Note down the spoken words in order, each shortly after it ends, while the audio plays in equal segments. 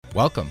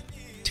Welcome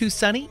to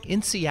Sunny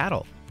in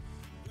Seattle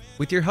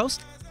with your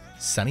host,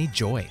 Sunny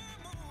Joy.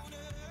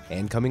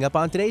 And coming up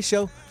on today's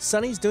show,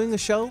 Sunny's doing a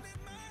show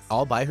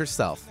all by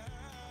herself.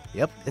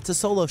 Yep, it's a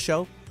solo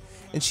show,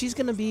 and she's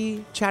going to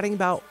be chatting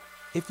about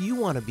if you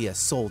want to be a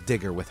soul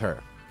digger with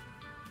her.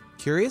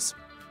 Curious?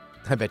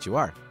 I bet you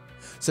are.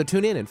 So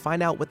tune in and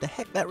find out what the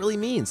heck that really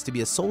means to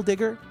be a soul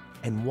digger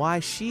and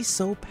why she's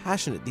so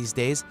passionate these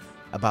days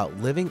about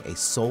living a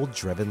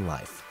soul-driven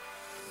life.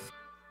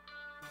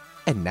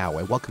 And now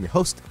I welcome your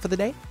host for the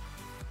day,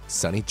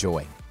 Sunny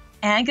Joy.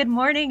 And good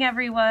morning,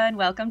 everyone.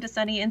 Welcome to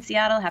Sunny in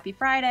Seattle. Happy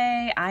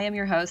Friday. I am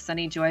your host,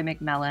 Sunny Joy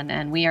McMillan,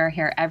 and we are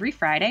here every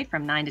Friday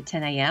from 9 to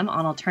 10 a.m.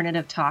 on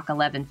Alternative Talk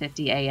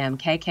 1150 a.m.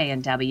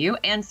 KKNW,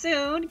 and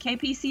soon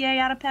KPCA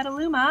out of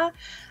Petaluma,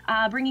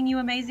 bringing you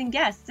amazing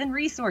guests and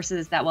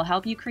resources that will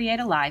help you create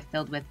a life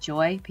filled with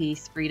joy,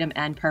 peace, freedom,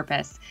 and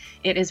purpose.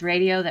 It is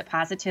radio that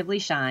positively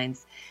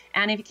shines.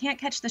 And if you can't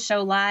catch the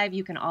show live,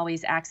 you can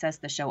always access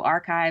the show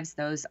archives.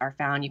 Those are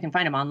found. You can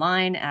find them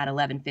online at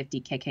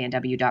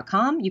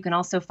 1150kknw.com. You can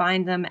also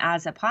find them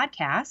as a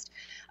podcast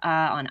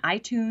on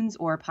iTunes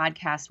or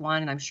Podcast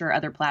One, and I'm sure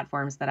other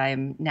platforms that I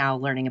am now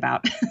learning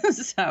about.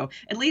 So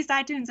at least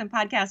iTunes and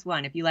Podcast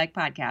One, if you like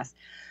podcasts.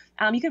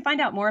 You can find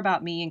out more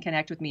about me and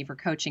connect with me for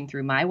coaching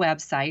through my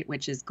website,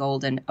 which is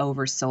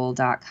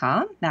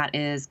goldenoversoul.com. That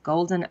is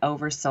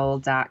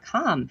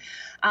goldenoversoul.com.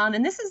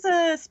 And this is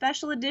a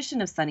special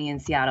edition of Sunny in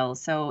Seattle.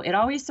 So it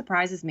always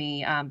surprises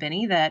me,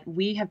 Benny, that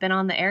we have been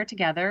on the air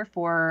together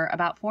for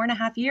about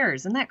 4.5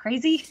 years. Isn't that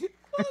crazy?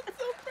 I'm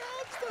so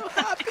proud, so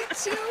happy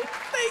too.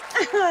 Thank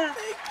you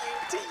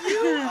to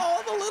you,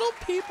 all the little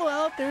people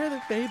out there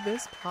that made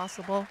this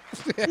possible.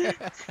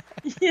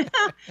 Yeah.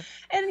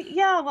 And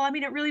well, I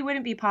mean, it really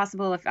wouldn't be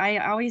possible if I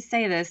always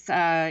say this,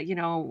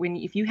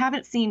 if you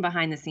haven't seen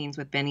behind the scenes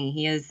with Benny,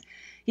 he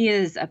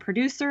is a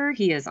producer,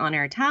 he is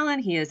on-air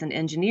talent, he is an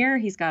engineer,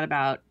 he's got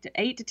about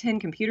 8 to 10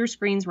 computer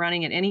screens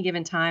running at any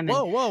given time.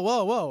 And,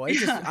 whoa.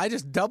 I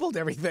just doubled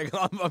everything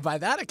by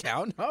that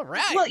account. All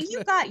right. Well,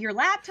 you've got your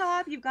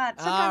laptop, you've got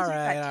two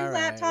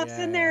laptops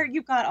in there,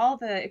 you've got all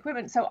the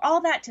equipment. So all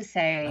that to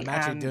say, I'm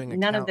actually doing a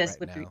none count of this right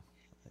would now. be...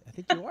 I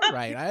think you are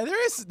right.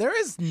 There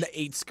is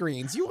 8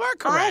 screens. You are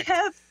correct. I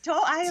have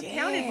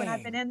counted when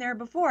I've been in there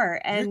before,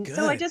 and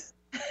so I just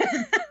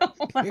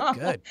You're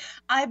good.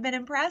 I've been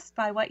impressed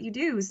by what you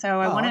do,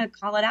 so I want to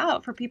call it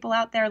out for people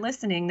out there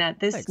listening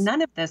that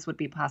none of this would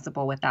be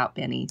possible without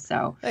Benny.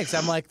 So thanks.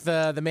 I'm like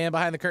the man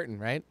behind the curtain,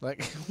 right?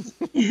 Like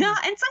yeah,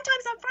 and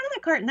sometimes I'm front of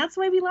the curtain. That's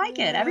the way we like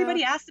it.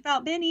 Everybody asks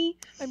about Benny.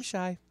 I'm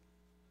shy.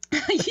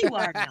 You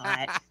are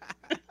not.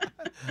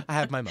 I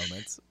have my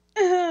moments.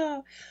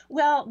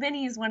 Well,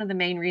 Benny is one of the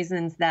main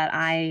reasons that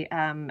I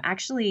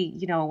actually,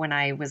 when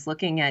I was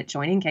looking at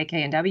joining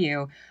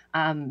KKNW,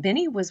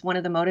 Benny was one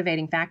of the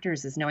motivating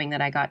factors, is knowing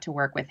that I got to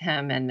work with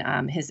him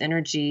and his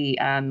energy.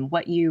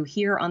 What you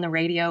hear on the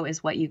radio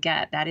is what you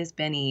get. That is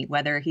Benny,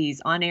 whether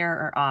he's on air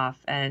or off.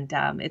 And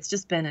it's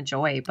just been a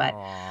joy. But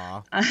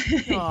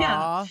Aww.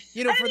 Yeah.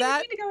 For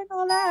that, to go into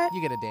all that.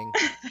 you get a ding.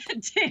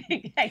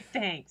 Ding. Hey,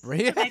 thanks.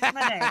 Really? Makes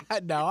my day.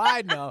 No,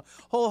 I know.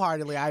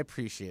 Wholeheartedly, I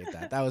appreciate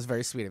that. That was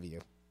very sweet of you.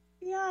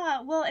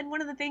 Yeah, well, and one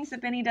of the things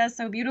that Benny does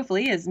so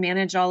beautifully is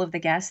manage all of the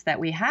guests that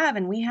we have.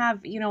 And we have,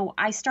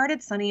 I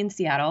started Sunny in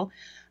Seattle.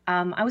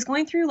 I was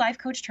going through life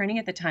coach training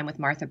at the time with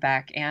Martha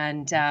Beck.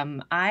 And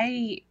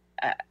I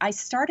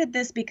started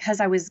this because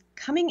I was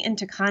coming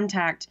into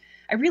contact.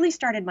 I really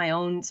started my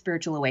own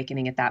spiritual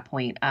awakening at that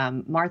point.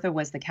 Martha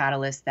was the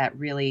catalyst that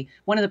really,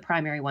 one of the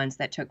primary ones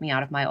that took me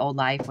out of my old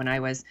life when I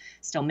was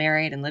still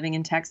married and living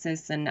in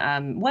Texas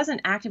and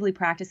wasn't actively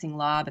practicing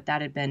law, but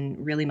that had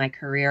been really my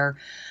career.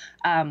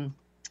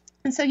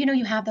 And so,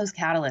 you have those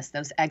catalysts,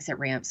 those exit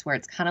ramps where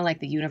it's kind of like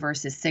the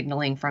universe is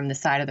signaling from the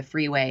side of the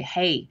freeway,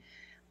 hey,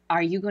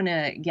 are you going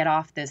to get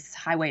off this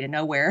highway to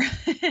nowhere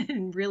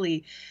and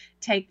really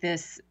take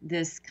this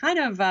kind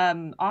of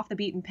off the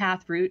beaten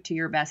path route to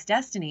your best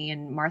destiny?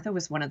 And Martha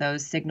was one of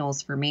those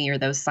signals for me, or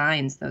those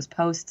signs, those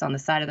posts on the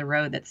side of the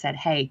road that said,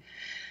 hey,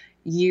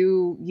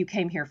 you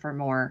came here for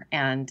more,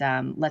 and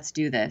let's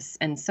do this.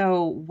 And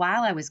so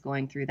while I was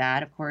going through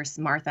that, of course,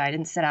 Martha, I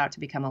didn't set out to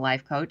become a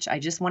life coach. I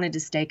just wanted to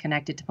stay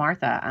connected to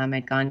Martha.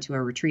 I'd gone to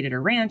a retreat at her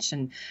ranch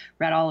and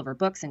read all of her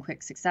books in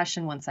quick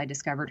succession once I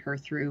discovered her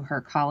through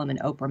her column in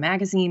Oprah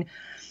magazine.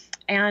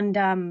 And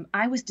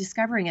I was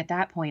discovering at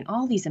that point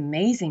all these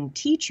amazing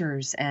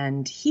teachers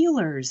and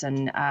healers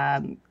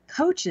and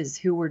coaches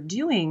who were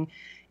doing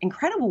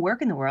incredible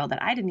work in the world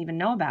that I didn't even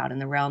know about in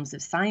the realms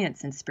of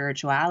science and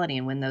spirituality,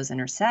 and when those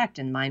intersect,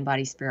 and mind,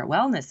 body, spirit,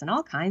 wellness, and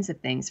all kinds of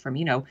things, from,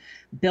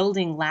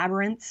 building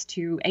labyrinths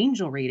to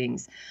angel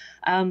readings.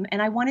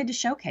 And I wanted to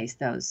showcase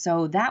those.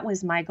 So that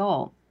was my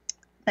goal.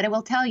 But I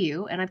will tell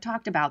you, and I've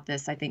talked about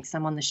this, I think,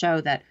 some on the show,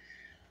 that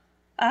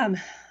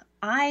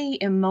I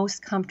am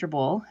most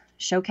comfortable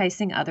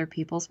showcasing other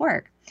people's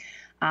work.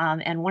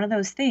 And one of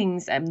those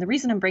things, and the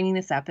reason I'm bringing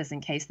this up is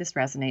in case this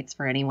resonates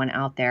for anyone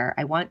out there,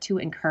 I want to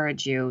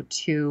encourage you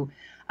to,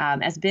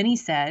 as Benny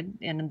said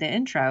in the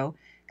intro,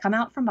 come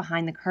out from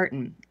behind the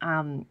curtain.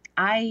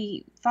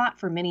 I thought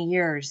for many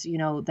years,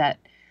 that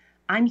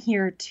I'm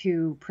here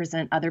to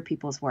present other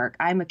people's work.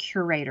 I'm a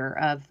curator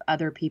of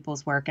other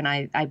people's work, and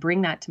I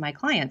bring that to my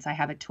clients. I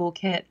have a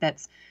toolkit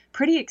that's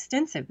pretty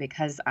extensive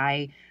because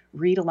I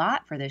read a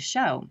lot for this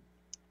show.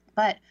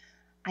 But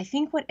I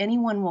think what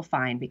anyone will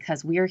find,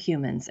 because we are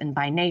humans and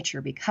by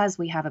nature, because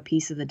we have a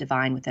piece of the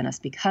divine within us,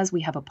 because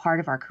we have a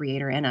part of our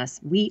creator in us,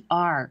 we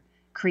are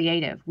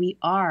creative. We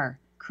are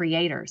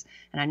creators.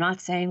 And I'm not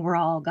saying we're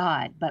all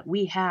God, but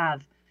we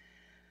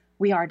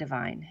are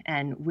divine,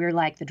 and we're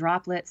like the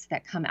droplets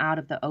that come out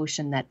of the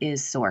ocean that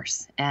is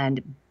source.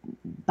 And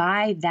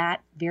by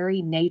that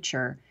very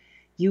nature,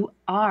 you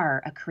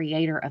are a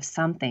creator of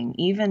something,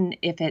 even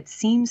if it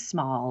seems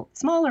small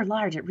or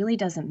large, it really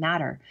doesn't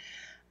matter.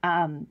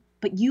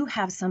 But you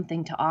have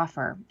something to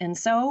offer. And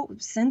so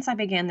since I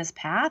began this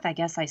path, I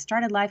guess I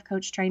started life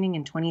coach training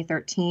in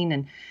 2013.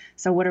 And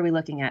so what are we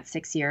looking at?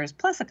 6 years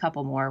plus a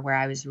couple more where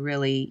I was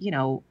really,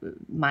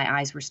 my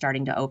eyes were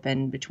starting to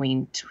open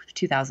between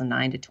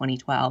 2009 to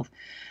 2012.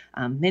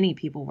 Many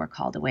people were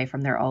called away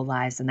from their old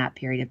lives in that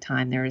period of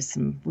time. There was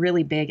some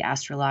really big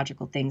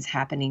astrological things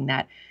happening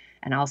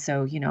and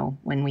also,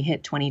 when we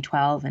hit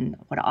 2012 and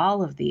what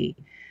all of the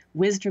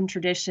wisdom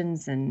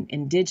traditions and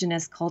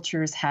indigenous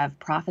cultures have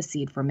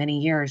prophesied for many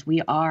years,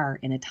 we are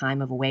in a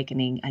time of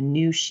awakening, a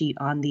new sheet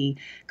on the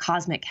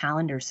cosmic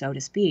calendar, so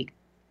to speak.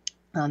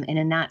 And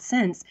in that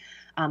sense,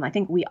 I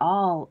think we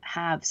all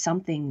have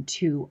something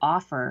to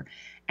offer.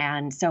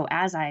 And so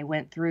as I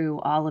went through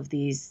all of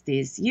these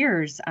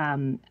years,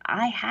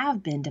 I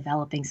have been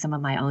developing some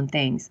of my own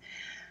things.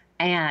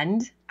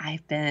 And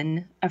I've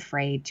been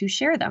afraid to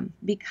share them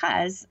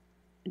because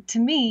to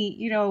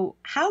me,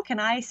 how can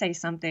I say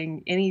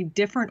something any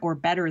different or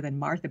better than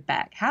Martha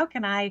Beck? How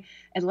can I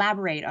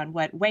elaborate on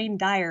what Wayne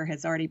Dyer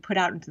has already put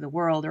out into the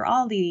world, or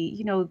all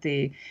the,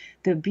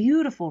 the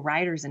beautiful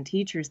writers and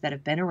teachers that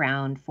have been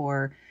around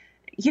for,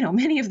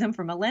 many of them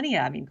for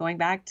millennia. I mean, going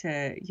back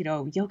to,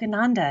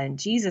 Yogananda and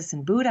Jesus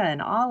and Buddha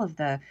and all of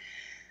the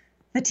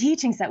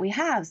teachings that we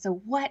have. So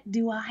what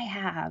do I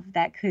have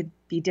that could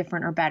be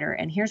different or better?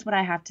 And here's what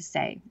I have to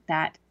say,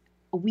 that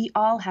we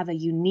all have a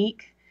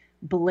unique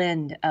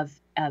blend of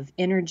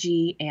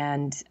energy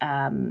and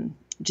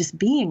just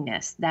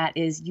beingness that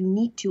is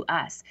unique to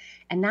us.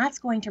 And that's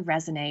going to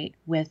resonate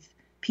with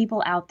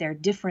people out there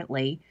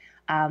differently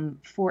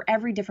for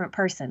every different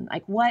person.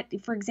 Like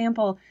for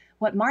example,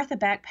 what Martha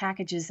Beck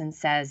packages and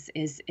says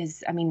is,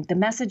 the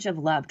message of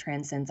love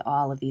transcends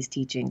all of these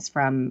teachings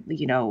from,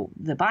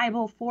 the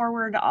Bible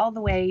forward all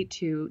the way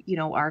to,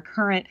 our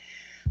current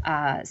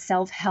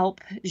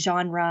self-help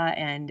genre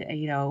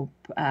and,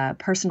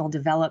 personal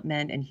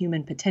development and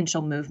human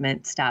potential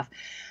movement stuff.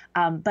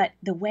 But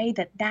the way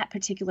that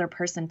particular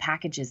person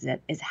packages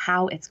it is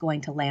how it's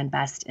going to land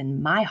best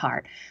in my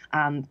heart.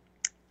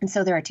 And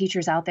so there are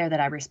teachers out there that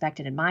I respect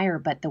and admire,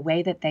 but the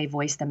way that they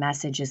voice the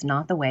message is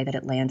not the way that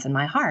it lands in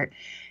my heart.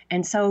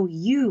 And so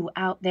you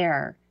out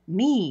there,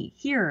 me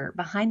here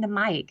behind the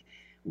mic,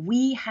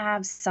 we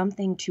have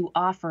something to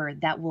offer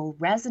that will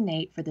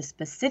resonate for the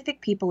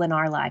specific people in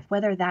our life,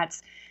 whether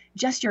that's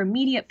just your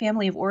immediate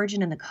family of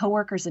origin and the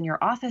coworkers in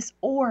your office,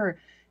 or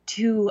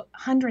to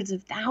hundreds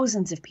of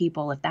thousands of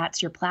people, if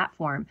that's your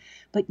platform.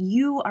 But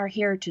you are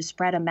here to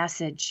spread a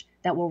message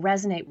that will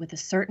resonate with a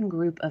certain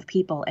group of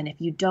people. And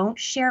if you don't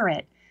share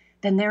it,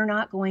 then they're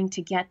not going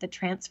to get the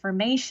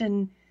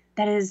transformation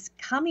that is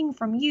coming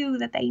from you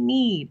that they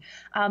need.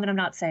 And I'm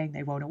not saying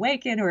they won't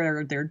awaken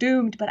or they're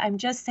doomed, but I'm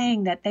just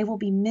saying that they will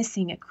be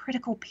missing a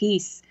critical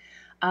piece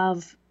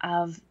of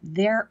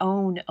their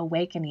own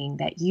awakening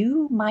that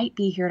you might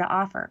be here to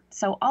offer.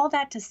 So all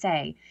that to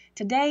say,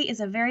 today is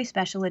a very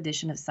special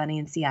edition of Sunny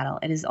in Seattle.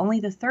 It is only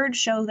the third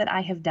show that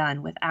I have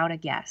done without a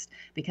guest,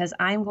 because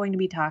I'm going to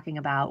be talking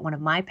about one of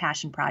my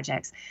passion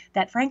projects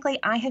that, frankly,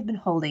 I have been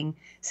holding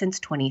since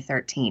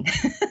 2013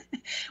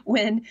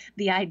 when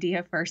the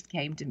idea first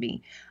came to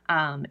me.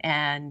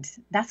 And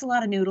that's a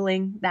lot of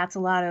noodling. That's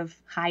a lot of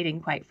hiding,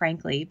 quite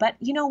frankly. But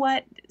you know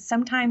what?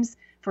 Sometimes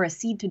for a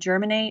seed to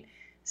germinate,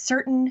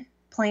 certain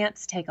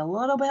plants take a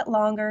little bit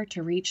longer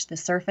to reach the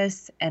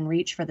surface and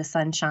reach for the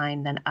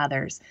sunshine than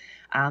others.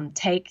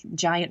 Take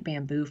giant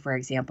bamboo, for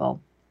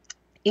example.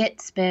 It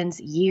spends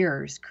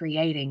years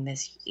creating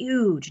this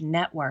huge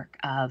network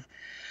of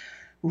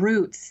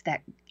roots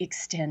that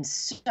extend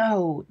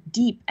so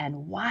deep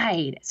and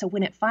wide. So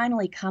when it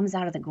finally comes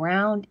out of the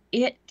ground,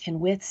 it can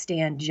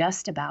withstand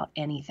just about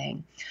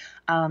anything.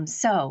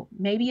 So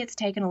maybe it's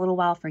taken a little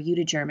while for you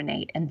to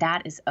germinate, and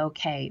that is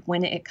okay.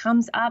 When it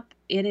comes up,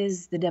 it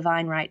is the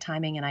divine right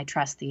timing, and I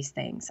trust these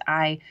things.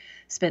 I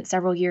spent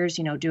several years,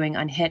 doing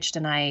Unhitched,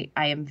 and I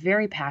am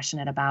very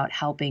passionate about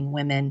helping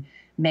women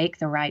make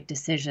the right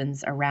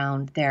decisions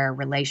around their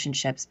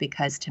relationships,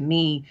 because to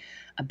me,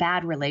 a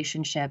bad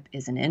relationship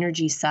is an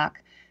energy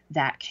suck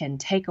that can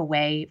take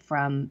away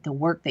from the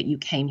work that you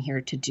came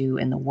here to do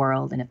in the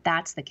world. And if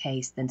that's the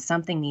case, then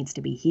something needs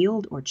to be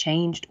healed or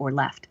changed or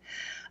left.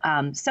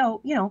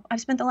 So,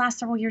 I've spent the last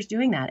several years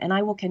doing that, and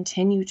I will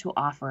continue to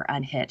offer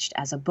Unhitched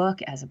as a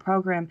book, as a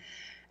program,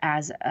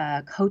 as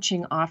a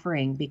coaching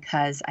offering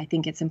because I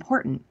think it's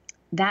important.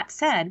 That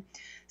said,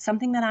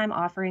 something that I'm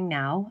offering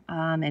now,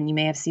 and you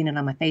may have seen it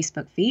on my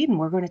Facebook feed, and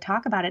we're going to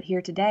talk about it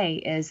here today,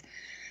 is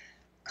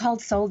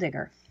called Soul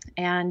Digger.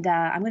 And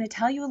I'm going to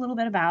tell you a little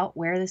bit about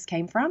where this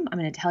came from. I'm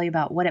going to tell you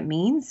about what it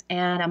means.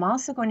 And I'm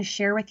also going to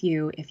share with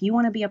you, if you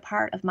want to be a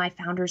part of my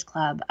Founders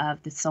Club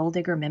of the Soul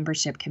Digger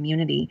membership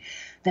community,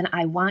 then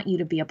I want you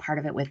to be a part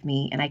of it with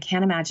me. And I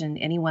can't imagine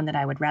anyone that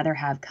I would rather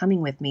have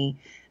coming with me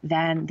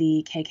than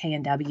the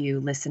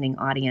KKNW listening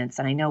audience.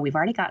 And I know we've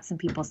already got some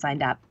people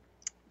signed up.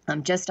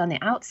 Just on the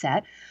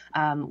outset,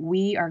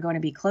 we are going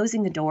to be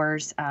closing the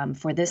doors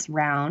for this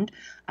round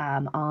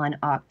on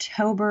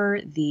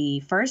October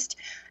the 1st.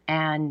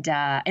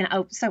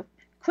 So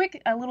quick,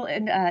 a little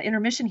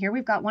intermission here.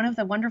 We've got one of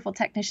the wonderful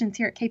technicians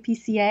here at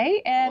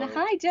KPCA. And hello.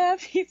 Hi,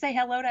 Jeff. You say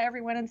hello to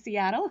everyone in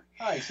Seattle.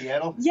 Hi,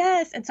 Seattle.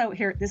 Yes. And so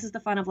here, this is the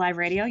fun of live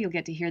radio. You'll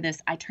get to hear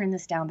this. I turned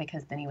this down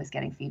because Benny was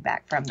getting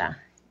feedback from the...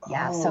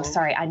 Yeah, so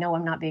sorry. I know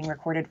I'm not being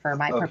recorded for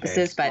my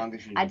purposes, but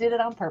I did it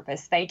on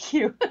purpose. Thank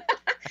you.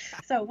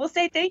 So we'll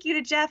say thank you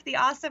to Jeff, the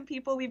awesome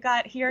people we've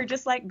got here,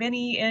 just like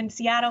Benny in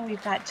Seattle.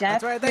 We've got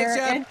Jeff. That's right. Thanks,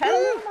 here Jeff. in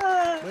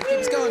Petaluma. Keep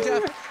us going,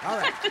 Jeff. All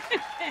right.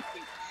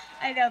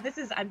 I know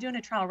I'm doing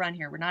a trial run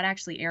here. We're not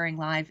actually airing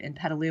live in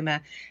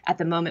Petaluma at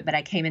the moment, but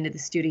I came into the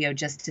studio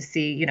just to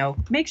see,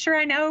 make sure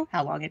I know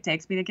how long it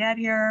takes me to get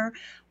here,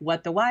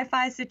 what the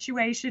Wi-Fi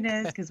situation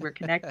is, because we're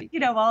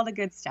connected, all the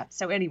good stuff.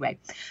 So anyway,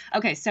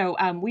 okay, so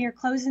we are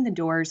closing the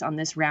doors on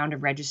this round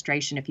of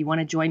registration if you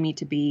want to join me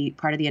to be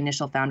part of the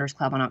initial Founders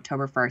Club on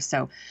October 1st.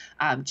 So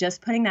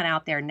just putting that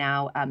out there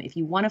now. If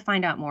you want to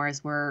find out more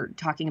as we're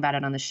talking about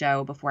it on the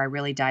show before I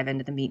really dive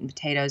into the meat and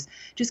potatoes,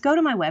 just go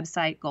to my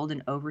website,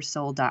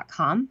 goldenoversoul.com.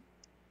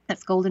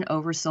 That's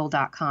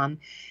goldenoversoul.com.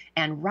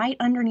 And right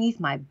underneath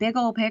my big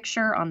old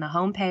picture on the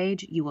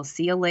homepage, you will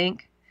see a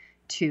link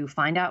to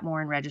find out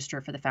more and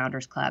register for the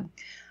Founders Club.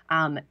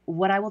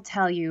 What I will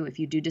tell you if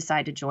you do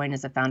decide to join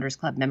as a Founders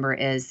Club member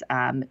is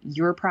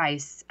your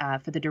price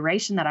for the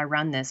duration that I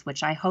run this,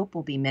 which I hope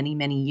will be many,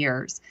 many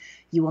years,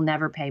 you will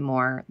never pay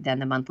more than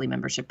the monthly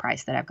membership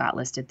price that I've got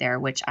listed there,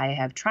 which I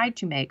have tried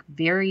to make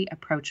very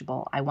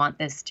approachable. I want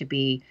this to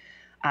be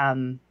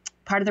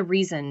part of the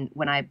reason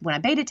when I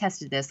beta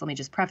tested this, let me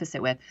just preface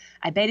it with,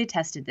 I beta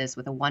tested this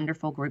with a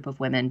wonderful group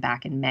of women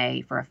back in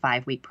May for a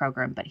 5-week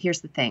program. But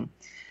here's the thing.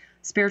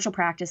 Spiritual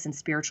practice and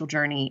spiritual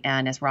journey,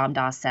 and as Ram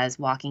Dass says,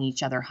 walking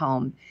each other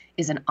home,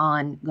 is an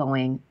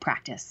ongoing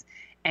practice.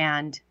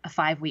 And a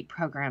 5-week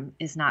program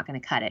is not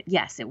going to cut it.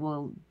 Yes, it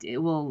will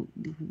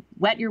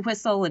wet your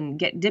whistle and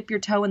dip your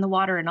toe in the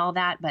water and all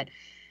that. But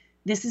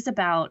this is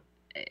about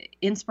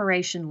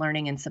inspiration,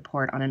 learning, and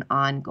support on an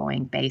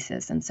ongoing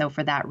basis. And so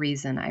for that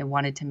reason, I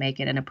wanted to make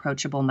it an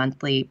approachable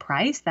monthly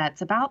price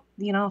that's about,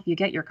 if you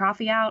get your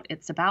coffee out,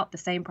 it's about the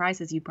same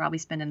price as you probably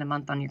spend in a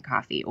month on your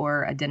coffee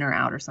or a dinner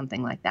out or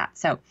something like that.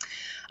 So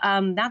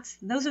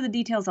those are the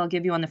details I'll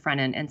give you on the front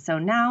end. And so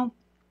now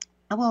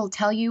I will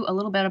tell you a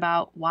little bit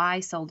about why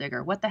Soul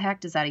Digger. What the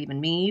heck does that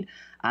even mean?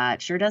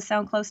 It sure does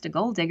sound close to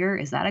Gold Digger.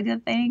 Is that a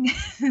good thing?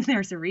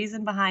 There's a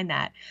reason behind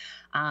that.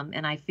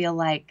 And I feel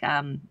like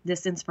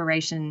this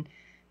inspiration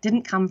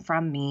didn't come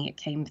from me. It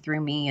came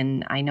through me.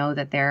 And I know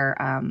that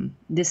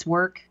this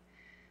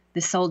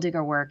Soul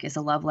Digger work is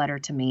a love letter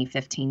to me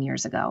 15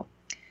 years ago.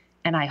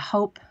 And I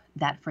hope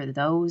that for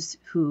those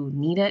who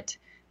need it,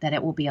 that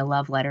it will be a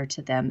love letter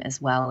to them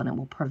as well. And it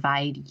will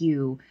provide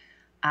you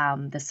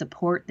the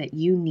support that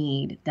you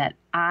need, that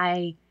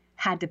I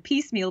had to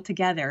piecemeal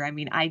together. I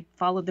mean, I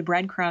followed the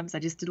breadcrumbs. I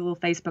just did a little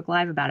Facebook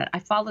Live about it. I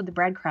followed the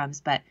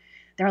breadcrumbs, but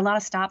there are a lot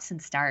of stops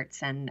and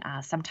starts, and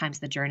sometimes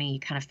the journey, you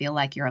kind of feel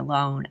like you're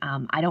alone.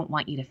 I don't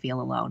want you to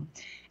feel alone.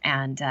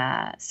 And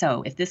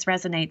so if this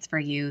resonates for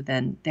you,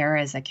 then there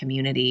is a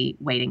community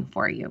waiting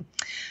for you.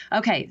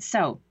 Okay,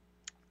 so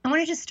I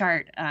want to just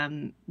start.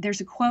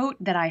 There's a quote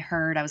that I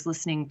heard. I was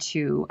listening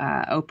to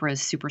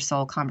Oprah's Super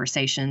Soul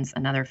Conversations,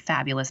 another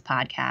fabulous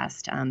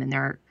podcast, and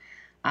they're,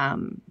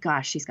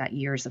 she's got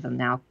years of them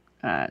now.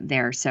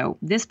 There. So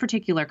this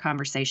particular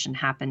conversation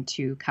happened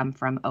to come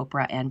from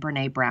Oprah and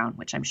Brene Brown,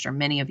 which I'm sure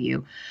many of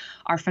you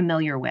are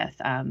familiar with.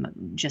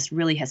 Just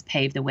really has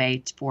paved the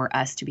way for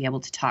us to be able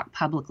to talk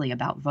publicly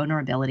about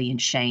vulnerability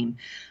and shame,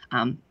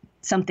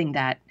 something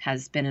that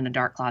has been in a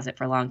dark closet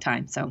for a long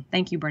time. So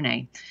thank you,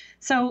 Brene.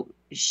 So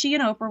she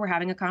and Oprah were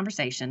having a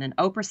conversation, and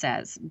Oprah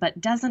says,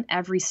 but doesn't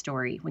every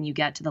story, when you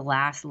get to the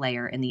last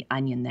layer in the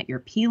onion that you're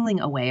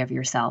peeling away of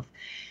yourself,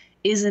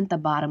 isn't the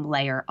bottom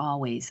layer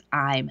always,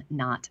 I'm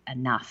not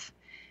enough?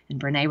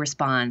 And Brene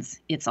responds,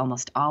 it's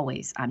almost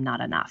always, I'm not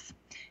enough.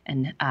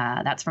 And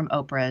that's from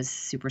Oprah's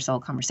Super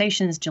Soul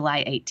Conversations,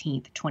 July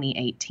 18th,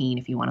 2018,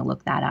 if you want to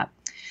look that up.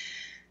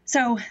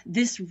 So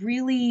this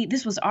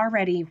was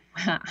already,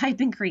 I've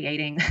been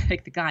creating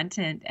like the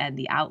content and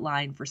the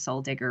outline for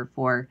Soul Digger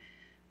for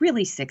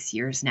really 6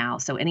 years now.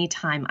 So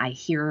anytime I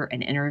hear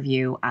an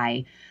interview,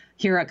 I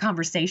hear a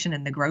conversation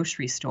in the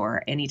grocery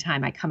store,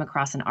 anytime I come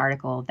across an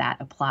article that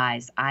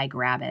applies, I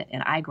grab it.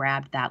 And I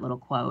grabbed that little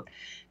quote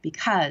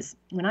because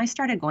when I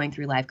started going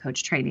through life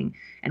coach training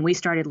and we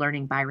started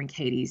learning Byron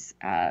Katie's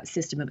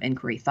system of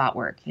inquiry thought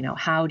work,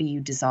 how do you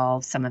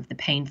dissolve some of the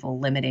painful,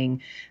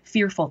 limiting,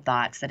 fearful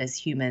thoughts that as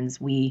humans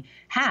we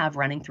have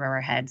running through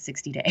our heads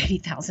 60 to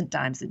 80,000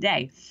 times a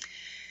day.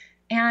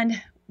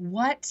 And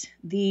what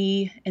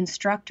the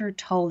instructor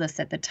told us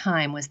at the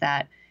time was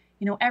that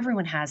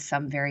everyone has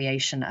some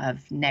variation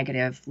of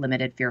negative,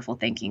 limited, fearful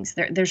thinkings.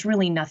 There's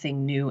really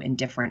nothing new and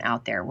different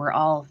out there. We're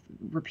all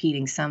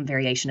repeating some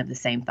variation of the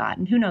same thought.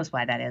 And who knows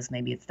why that is?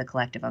 Maybe it's the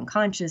collective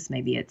unconscious.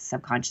 Maybe it's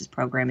subconscious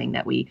programming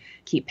that we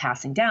keep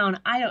passing down.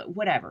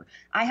 Whatever.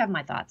 I have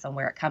my thoughts on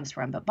where it comes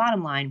from. But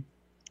bottom line,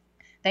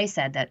 they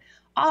said that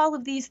all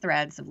of these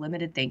threads of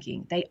limited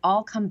thinking, they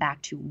all come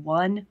back to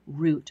one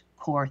root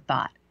core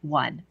thought.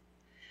 One,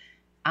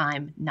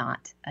 I'm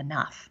not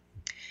enough.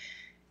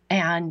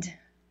 And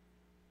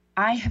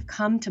I have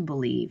come to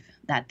believe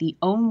that the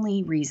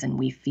only reason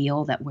we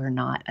feel that we're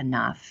not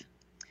enough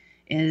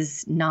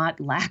is not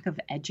lack of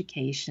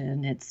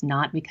education. It's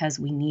not because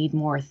we need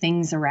more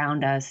things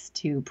around us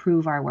to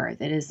prove our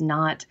worth. It is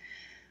not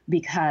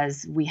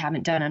because we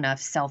haven't done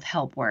enough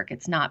self-help work.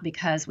 It's not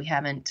because we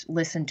haven't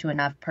listened to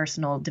enough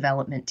personal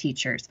development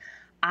teachers.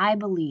 I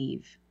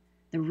believe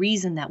the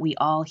reason that we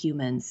all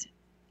humans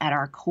at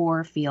our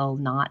core feel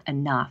not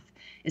enough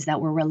is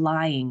that we're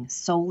relying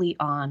solely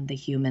on the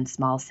human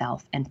small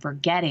self and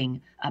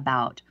forgetting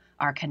about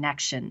our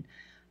connection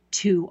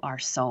to our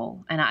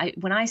soul. And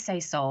when I say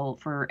soul,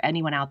 for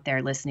anyone out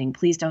there listening,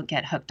 please don't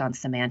get hooked on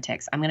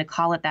semantics. I'm going to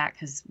call it that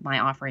because my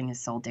offering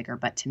is Soul Digger.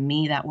 But to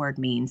me, that word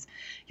means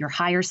your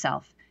higher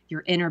self,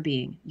 your inner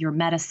being, your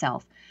meta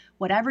self,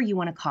 whatever you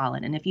want to call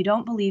it. And if you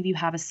don't believe you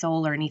have a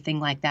soul or anything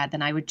like that,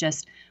 then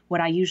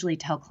what I usually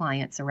tell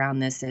clients around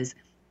this is,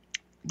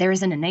 there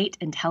is an innate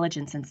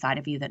intelligence inside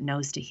of you that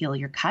knows to heal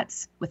your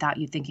cuts without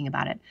you thinking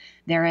about it.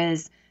 There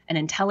is an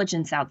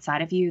intelligence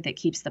outside of you that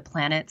keeps the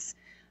planets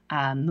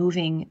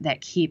moving, that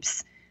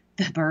keeps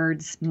the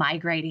birds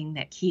migrating,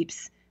 that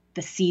keeps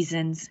the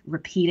seasons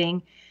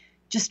repeating.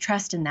 Just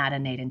trust in that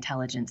innate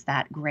intelligence,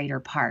 that greater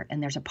part.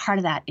 And there's a part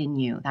of that in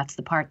you. That's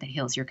the part that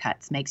heals your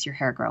cuts, makes your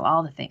hair grow,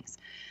 all the things.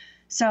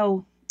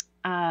 So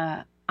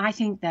I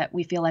think that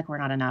we feel like we're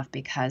not enough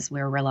because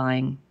we're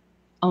relying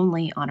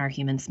only on our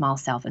human small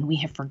self. And we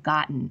have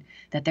forgotten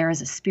that there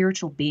is a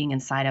spiritual being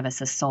inside of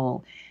us, a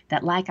soul,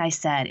 that, like I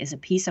said, is a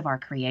piece of our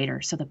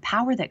creator. So the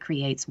power that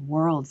creates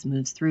worlds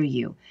moves through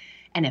you.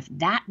 And if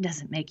that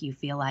doesn't make you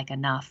feel like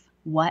enough,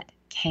 what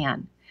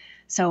can?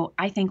 So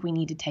I think we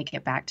need to take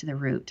it back to the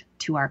root,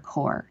 to our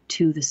core,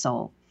 to the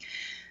soul.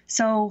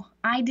 So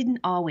I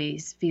didn't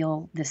always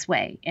feel this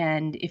way.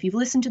 And if you've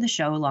listened to the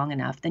show long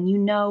enough, then you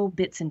know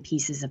bits and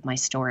pieces of my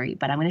story.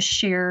 But I'm going to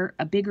share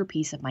a bigger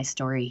piece of my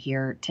story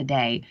here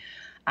today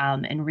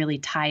and really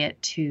tie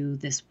it to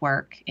this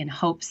work in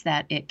hopes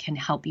that it can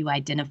help you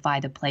identify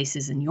the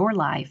places in your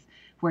life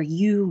where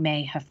you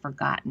may have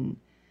forgotten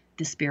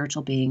the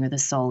spiritual being or the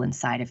soul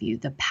inside of you,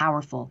 the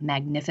powerful,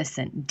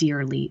 magnificent,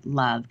 dearly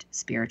loved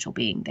spiritual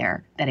being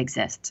there that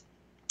exists.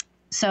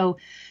 So,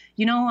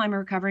 I'm a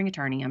recovering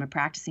attorney. I'm a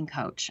practicing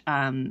coach.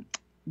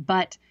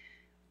 But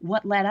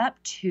what led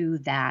up to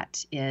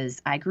that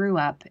is I grew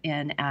up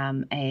in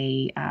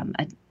a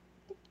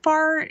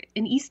far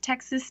in East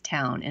Texas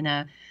town in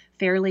a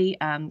fairly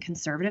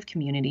conservative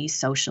community,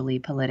 socially,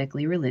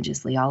 politically,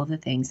 religiously, all of the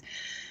things.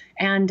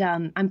 And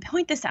I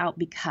point this out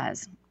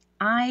because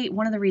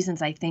one of the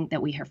reasons I think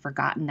that we have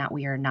forgotten that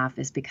we are enough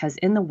is because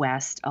in the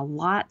West, a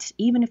lot,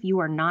 even if you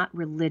are not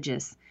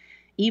religious,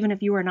 even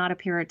if you are not a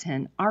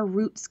Puritan, our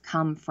roots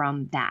come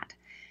from that.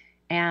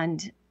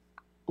 And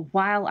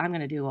while I'm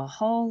going to do a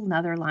whole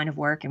nother line of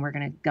work, and we're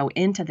going to go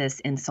into this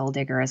in Soul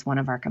Digger as one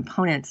of our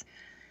components,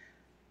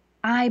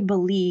 I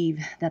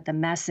believe that the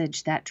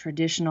message that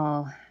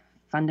traditional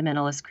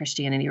fundamentalist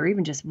Christianity, or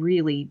even just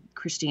really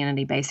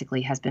Christianity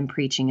basically has been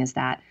preaching, is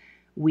that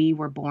we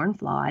were born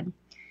flawed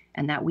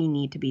and that we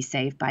need to be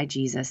saved by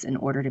Jesus in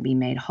order to be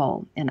made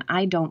whole. And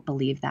I don't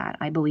believe that.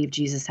 I believe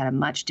Jesus had a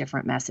much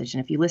different message.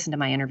 And if you listen to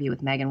my interview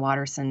with Megan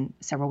Watterson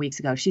several weeks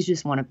ago, she's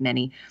just one of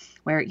many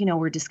where,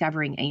 we're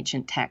discovering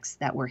ancient texts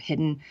that were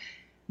hidden,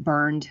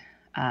 burned,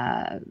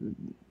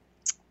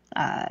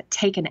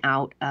 taken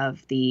out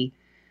of the,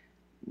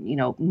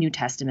 New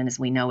Testament as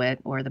we know it,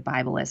 or the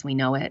Bible as we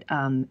know it.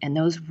 And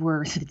those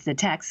were the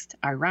texts,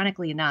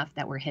 ironically enough,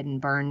 that were hidden,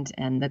 burned,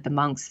 and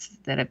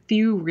that a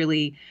few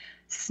really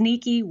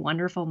sneaky,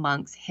 wonderful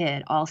monks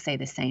hid, all say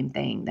the same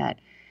thing, that,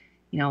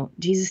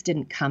 Jesus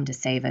didn't come to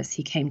save us.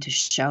 He came to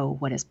show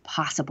what is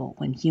possible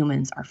when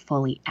humans are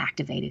fully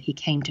activated. He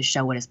came to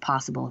show what is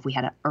possible if we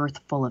had an earth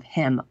full of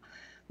him,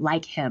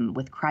 like him,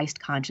 with Christ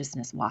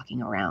consciousness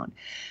walking around.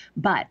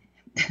 But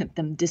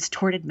the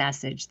distorted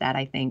message that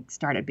I think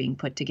started being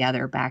put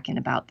together back in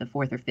about the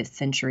 4th or 5th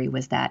century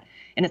was that,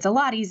 and it's a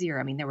lot easier.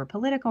 I mean, there were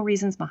political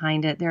reasons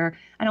behind it.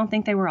 I don't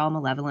think they were all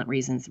malevolent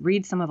reasons.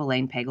 Read some of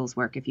Elaine Pagel's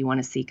work if you want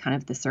to see kind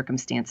of the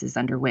circumstances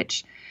under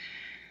which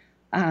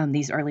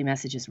these early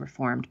messages were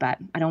formed. But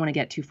I don't want to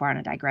get too far on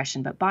a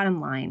digression. But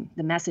bottom line,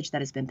 the message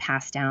that has been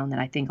passed down that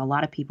I think a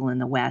lot of people in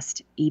the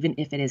West, even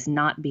if it is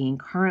not being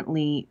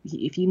currently,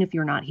 even if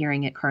you're not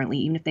hearing it currently,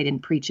 even if they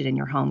didn't preach it in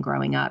your home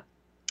growing up,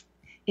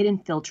 it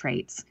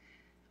infiltrates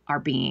our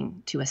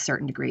being to a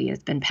certain degree.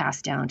 It's been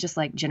passed down, just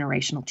like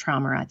generational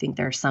trauma. I think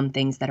there are some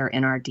things that are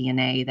in our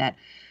DNA that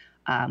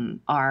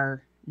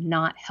are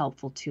not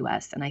helpful to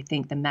us. And I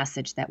think the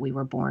message that we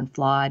were born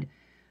flawed,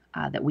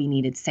 that we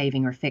needed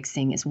saving or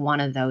fixing, is one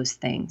of those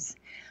things.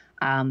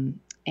 And,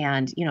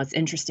 it's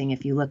interesting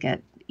if you look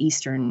at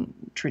Eastern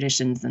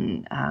traditions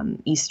and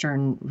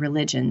Eastern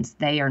religions,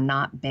 they are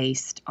not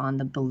based on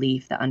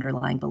the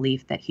underlying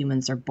belief that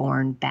humans are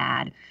born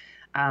bad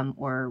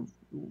or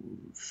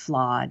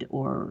flawed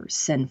or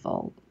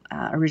sinful.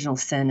 Original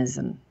sin is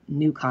a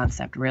new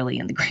concept, really,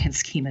 in the grand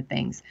scheme of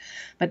things.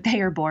 But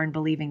they are born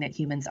believing that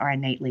humans are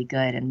innately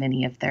good, and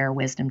many of their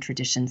wisdom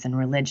traditions and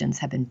religions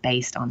have been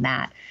based on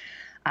that.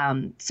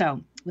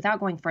 So without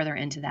going further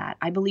into that,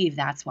 I believe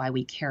that's why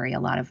we carry a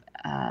lot of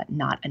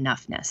not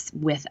enoughness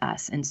with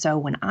us. And so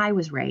when I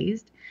was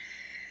raised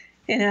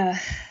in a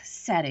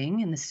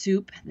setting, in the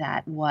soup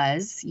that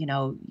was,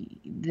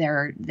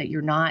 that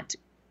you're not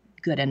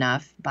good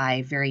enough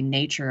by very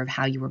nature of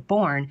how you were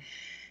born,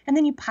 and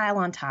then you pile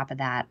on top of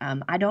that.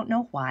 I don't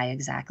know why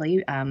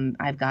exactly.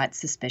 I've got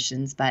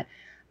suspicions, but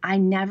I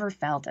never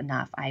felt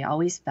enough. I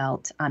always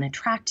felt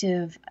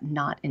unattractive,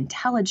 not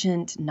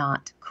intelligent,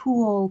 not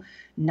cool,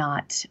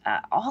 not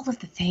all of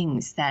the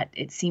things that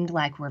it seemed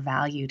like were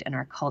valued in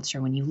our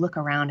culture. When you look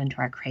around into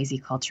our crazy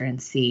culture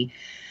and see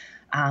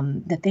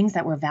the things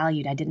that were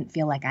valued, I didn't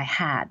feel like I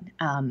had.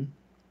 And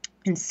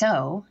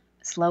so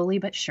slowly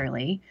but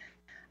surely,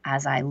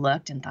 as I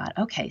looked and thought,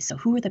 okay, so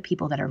who are the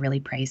people that are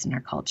really praised in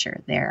our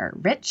culture? They're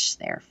rich,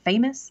 they're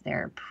famous,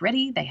 they're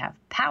pretty, they have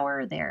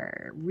power,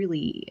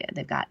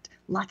 they've got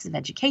lots of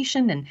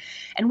education,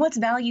 and what's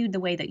valued the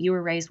way that you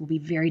were raised will be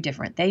very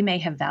different. They may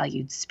have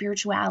valued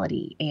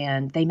spirituality,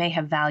 and they may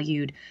have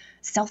valued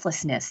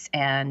selflessness,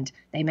 and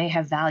they may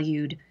have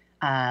valued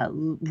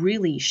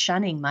really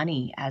shunning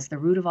money as the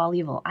root of all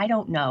evil. I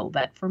don't know,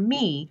 but for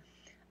me,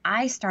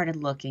 I started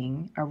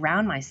looking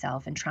around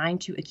myself and trying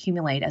to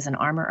accumulate as an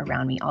armor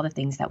around me all the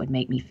things that would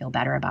make me feel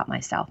better about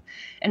myself.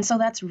 And so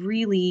that's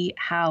really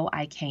how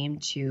I came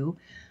to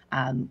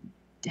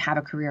have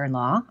a career in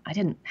law. I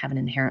didn't have an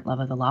inherent love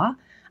of the law.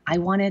 I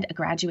wanted a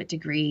graduate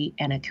degree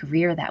and a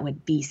career that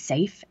would be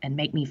safe and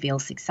make me feel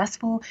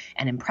successful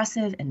and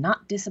impressive and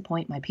not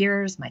disappoint my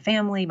peers, my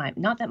family,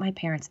 not that my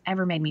parents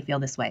ever made me feel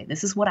this way.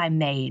 This is what I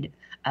made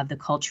of the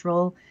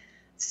cultural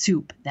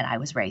soup that I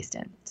was raised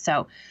in.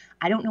 So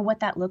I don't know what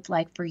that looked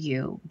like for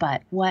you,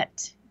 but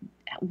what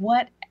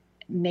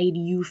made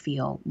you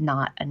feel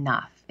not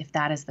enough, if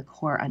that is the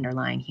core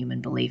underlying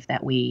human belief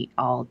that we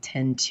all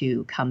tend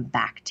to come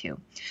back to?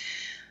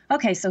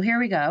 Okay, so here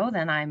we go.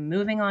 Then I'm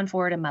moving on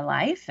forward in my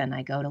life, and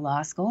I go to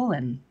law school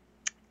and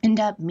end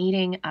up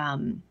meeting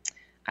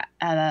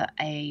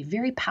a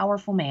very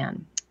powerful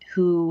man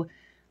who,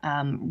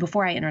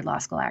 before I entered law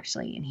school,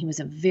 actually, and he was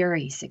a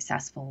very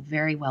successful,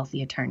 very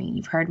wealthy attorney.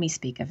 You've heard me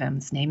speak of him.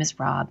 His name is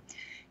Rob.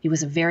 He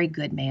was a very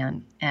good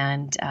man,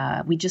 and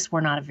we just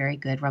were not a very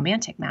good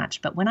romantic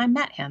match. But when I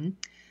met him,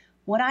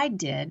 what I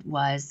did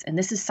was, and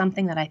this is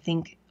something that I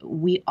think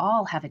we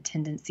all have a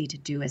tendency to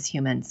do as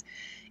humans,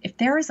 if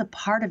there is a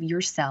part of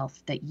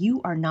yourself that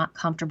you are not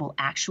comfortable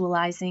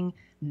actualizing,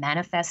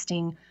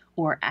 manifesting,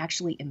 or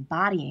actually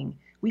embodying,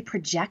 we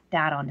project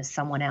that onto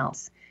someone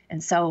else.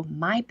 And so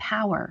my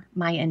power,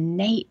 my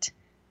innate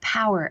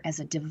power as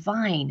a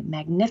divine,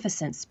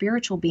 magnificent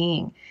spiritual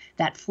being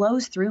that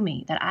flows through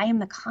me, that I am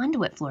the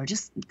conduit for,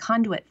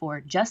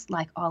 just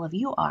like all of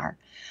you are,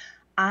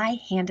 I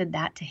handed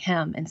that to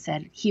him and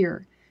said,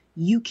 here,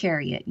 you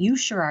carry it. You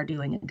sure are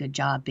doing a good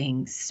job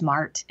being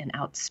smart and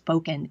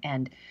outspoken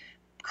and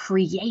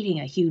creating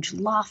a huge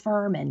law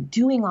firm and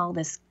doing all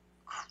this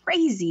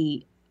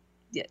crazy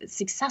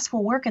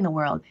successful work in the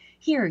world.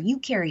 Here, you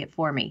carry it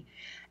for me.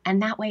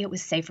 And that way it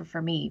was safer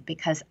for me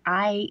because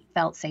I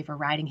felt safer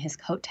riding his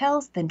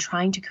coattails than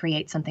trying to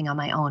create something on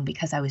my own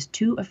because I was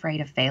too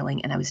afraid of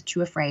failing and I was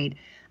too afraid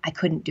I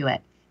couldn't do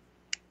it.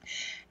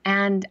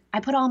 And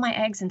I put all my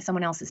eggs in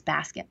someone else's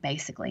basket,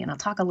 basically. And I'll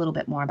talk a little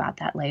bit more about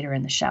that later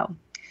in the show.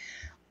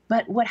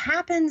 But what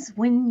happens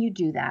when you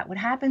do that? What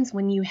happens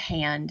when you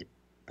hand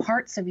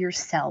parts of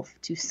yourself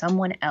to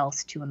someone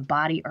else to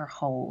embody or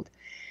hold?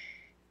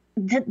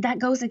 That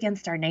goes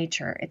against our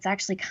nature. It's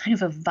actually kind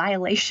of a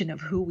violation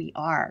of who we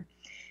are.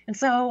 And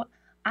so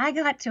I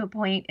got to a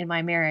point in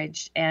my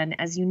marriage, and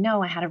as you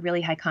know, I had a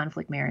really high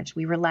conflict marriage.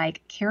 We were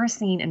like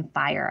kerosene and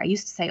fire. I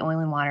used to say oil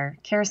and water.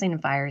 Kerosene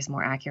and fire is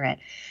more accurate.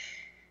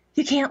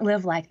 You can't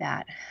live like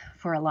that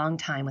for a long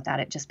time without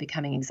it just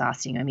becoming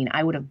exhausting. I mean,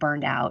 I would have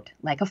burned out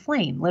like a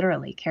flame,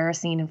 literally,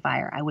 kerosene and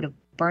fire. I would have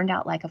burned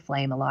out like a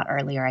flame a lot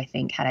earlier, I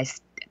think, had I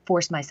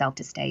forced myself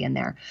to stay in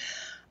there.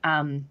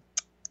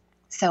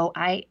 So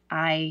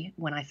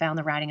when I found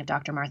the writing of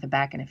Dr. Martha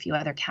Beck and a few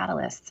other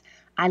catalysts,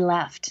 I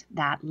left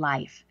that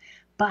life.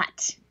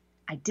 But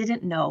I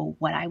didn't know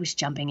what I was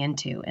jumping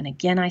into. And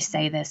again, I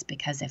say this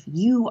because if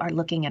you are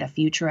looking at a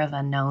future of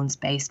unknowns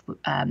based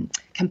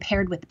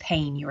compared with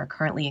pain you are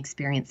currently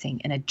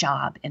experiencing in a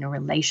job, in a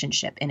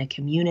relationship, in a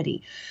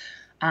community,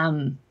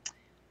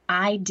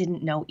 I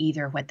didn't know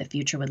either what the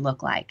future would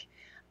look like.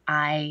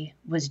 I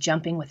was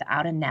jumping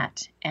without a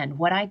net. And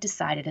what I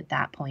decided at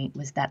that point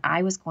was that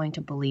I was going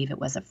to believe it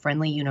was a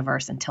friendly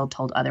universe until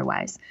told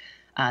otherwise.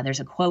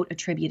 There's a quote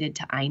attributed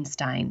to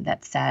Einstein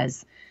that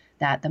says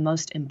that the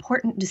most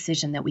important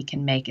decision that we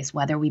can make is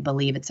whether we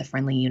believe it's a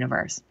friendly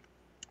universe.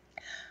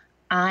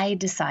 I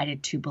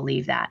decided to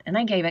believe that. And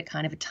I gave it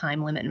kind of a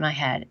time limit in my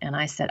head. And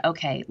I said,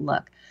 okay,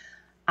 look,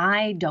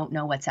 I don't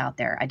know what's out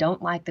there. I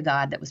don't like the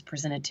God that was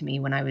presented to me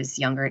when I was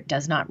younger. It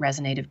does not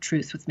resonate of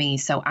truth with me.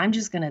 So I'm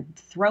just going to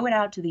throw it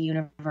out to the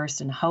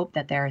universe and hope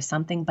that there is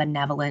something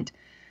benevolent,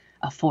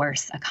 a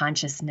force, a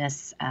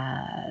consciousness,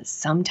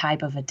 some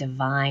type of a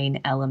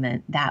divine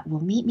element that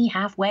will meet me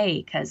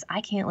halfway, because I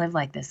can't live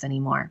like this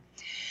anymore.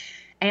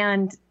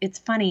 And it's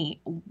funny,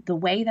 the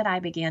way that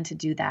I began to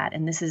do that,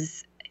 and this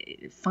is,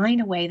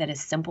 find a way that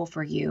is simple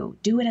for you.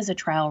 Do it as a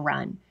trial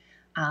run.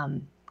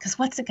 Because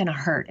what's it going to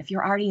hurt? If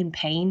you're already in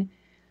pain,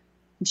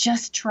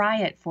 just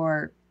try it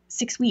for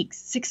 6 weeks,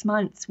 6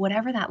 months,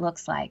 whatever that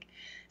looks like.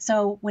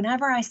 So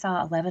whenever I saw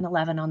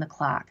 1111 on the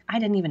clock, I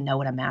didn't even know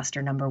what a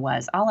master number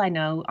was. All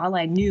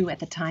I knew at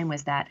the time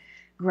was that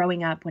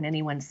growing up, when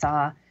anyone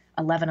saw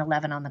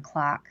 1111 on the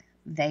clock,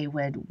 they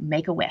would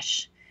make a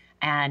wish.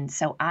 And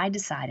so I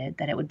decided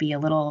that it would be a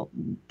little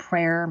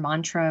prayer,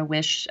 mantra,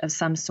 wish of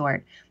some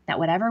sort, that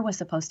whatever was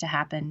supposed to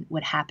happen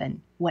would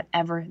happen,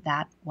 whatever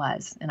that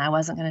was. And I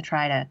wasn't going to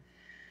try to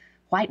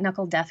white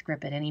knuckle death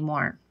grip it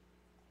anymore.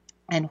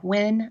 And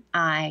when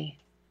I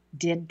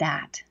did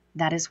that,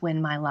 that is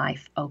when my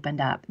life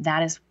opened up.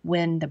 That is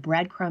when the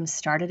breadcrumbs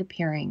started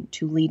appearing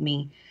to lead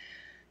me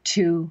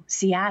to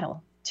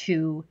Seattle,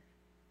 to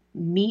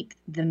meet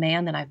the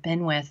man that I've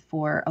been with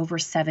for over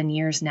 7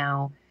 years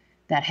now,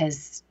 that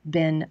has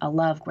been a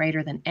love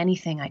greater than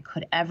anything I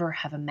could ever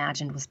have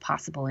imagined was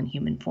possible in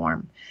human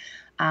form.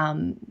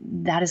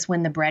 That is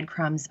when the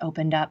breadcrumbs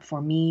opened up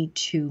for me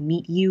to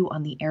meet you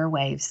on the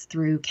airwaves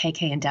through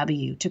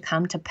KKNW, to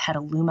come to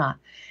Petaluma,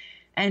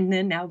 and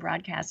then now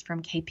broadcast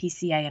from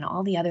KPCA and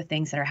all the other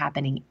things that are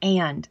happening,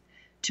 and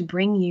to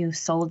bring you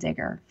Soul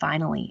Digger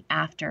finally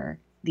after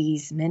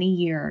these many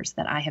years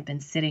that I have been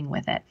sitting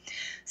with it.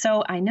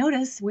 So I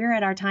notice we're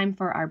at our time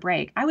for our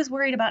break. I was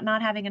worried about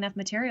not having enough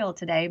material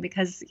today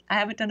because I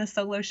haven't done a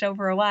solo show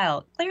for a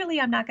while.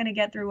 Clearly, I'm not going to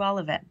get through all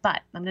of it,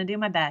 but I'm going to do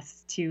my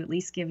best to at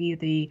least give you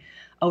the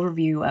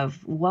overview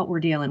of what we're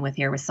dealing with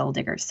here with Soul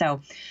Digger. So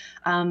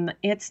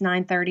it's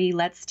 9:30.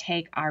 Let's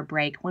take our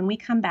break. When we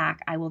come back,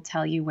 I will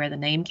tell you where the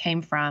name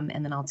came from,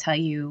 and then I'll tell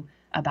you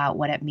about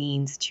what it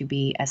means to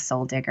be a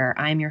soul digger.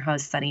 I'm your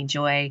host, Sunny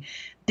Joy.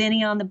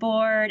 Benny on the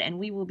board, and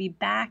we will be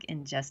back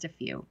in just a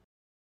few.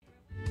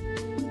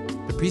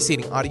 The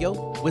preceding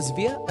audio was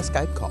via a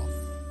Skype call.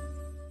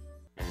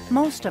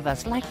 Most of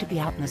us like to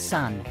be out in the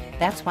sun.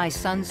 That's why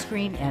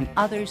sunscreen and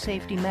other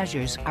safety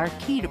measures are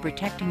key to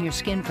protecting your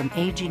skin from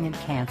aging and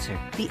cancer.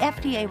 The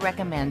FDA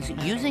recommends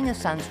using a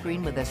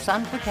sunscreen with a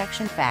sun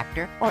protection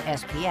factor, or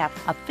SPF,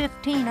 of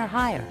 15 or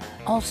higher.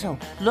 Also,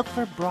 look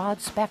for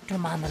broad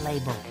spectrum on the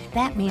label.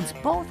 That means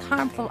both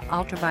harmful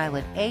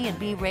ultraviolet A and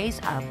B rays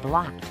are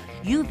blocked.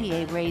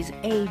 UVA rays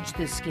age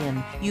the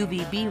skin,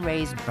 UVB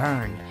rays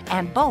burn,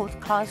 and both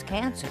cause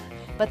cancer.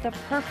 But the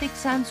perfect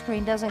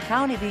sunscreen doesn't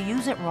count if you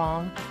use it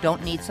wrong.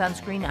 Don't need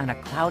sunscreen on a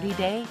cloudy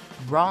day?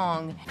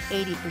 Wrong.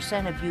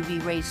 80% of UV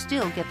rays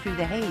still get through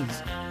the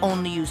haze.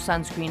 Only use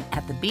sunscreen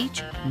at the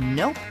beach?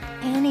 Nope.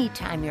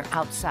 Anytime you're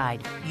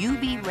outside,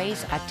 UV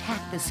rays attack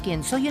the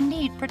skin, so you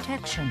need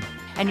protection.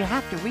 And you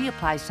have to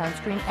reapply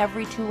sunscreen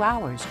every 2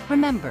 hours.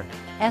 Remember,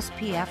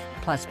 SPF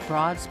plus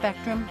broad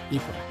spectrum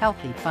equal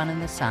healthy fun in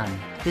the sun.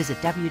 Visit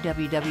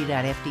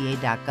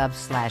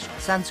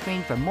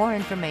www.fda.gov/sunscreen for more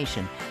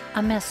information.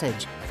 A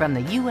message from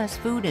the U.S.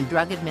 Food and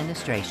Drug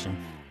Administration.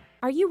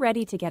 Are you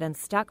ready to get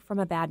unstuck from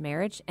a bad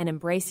marriage and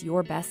embrace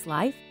your best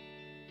life?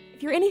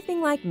 If you're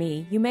anything like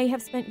me, you may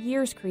have spent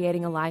years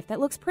creating a life that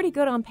looks pretty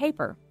good on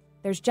paper.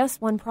 There's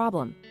just one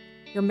problem.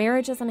 Your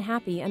marriage is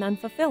unhappy and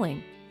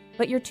unfulfilling,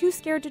 but you're too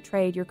scared to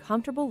trade your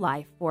comfortable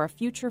life for a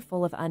future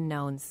full of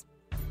unknowns.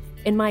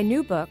 In my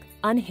new book,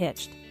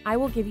 Unhitched, I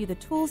will give you the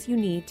tools you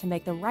need to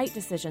make the right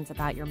decisions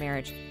about your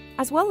marriage,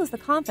 as well as the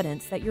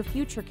confidence that your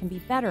future can be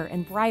better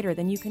and brighter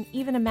than you can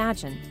even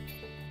imagine.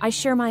 I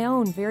share my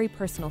own very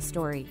personal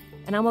story,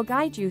 and I will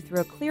guide you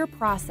through a clear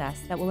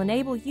process that will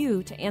enable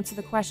you to answer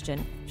the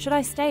question, should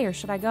I stay or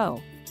should I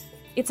go?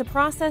 It's a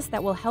process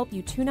that will help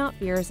you tune out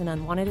fears and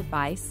unwanted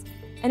advice,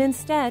 and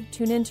instead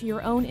tune into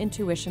your own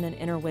intuition and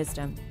inner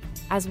wisdom,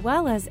 as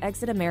well as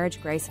exit a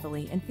marriage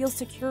gracefully and feel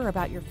secure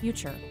about your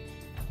future.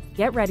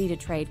 Get ready to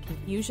trade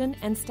confusion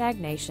and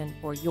stagnation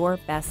for your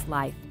best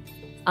life.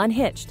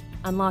 Unhitched.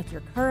 Unlock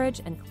your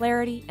courage and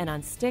clarity and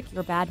unstick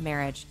your bad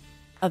marriage.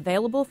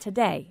 Available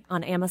today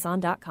on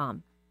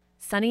Amazon.com.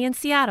 Sunny in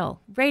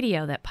Seattle,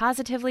 radio that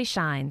positively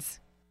shines.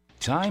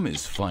 Time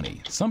is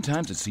funny.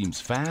 Sometimes it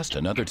seems fast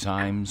and other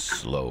times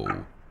slow.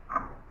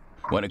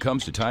 When it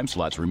comes to time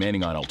slots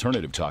remaining on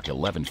Alternative Talk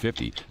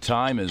 1150,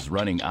 time is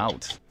running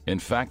out. In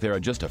fact, there are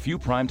just a few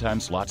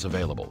primetime slots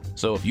available.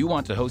 So if you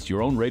want to host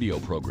your own radio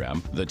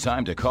program, the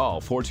time to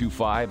call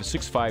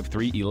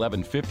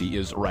 425-653-1150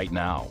 is right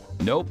now.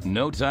 Nope,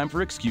 no time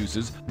for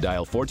excuses.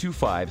 Dial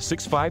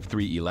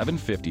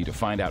 425-653-1150 to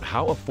find out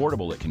how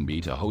affordable it can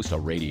be to host a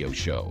radio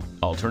show.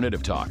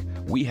 Alternative Talk,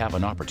 we have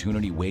an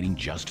opportunity waiting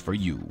just for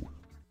you.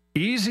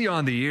 Easy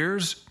on the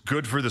ears,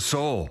 good for the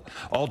soul.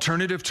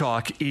 Alternative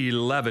Talk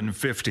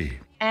 1150.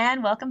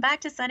 And welcome back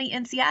to Sunny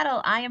in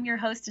Seattle. I am your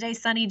host today,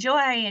 Sunny Joy,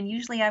 and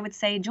usually I would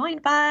say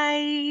joined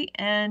by,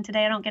 and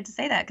today I don't get to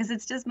say that because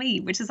it's just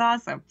me, which is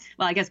awesome.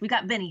 Well, I guess we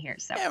got Benny here,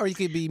 so. Yeah, or you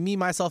could be me,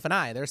 myself, and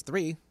I. There's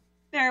 3.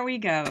 There we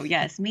go.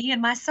 Yes, me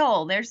and my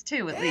soul. There's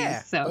 2 at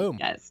least. So, boom.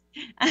 Yes.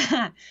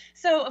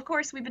 So, of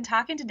course, we've been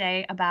talking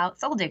today about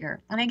Soul Digger,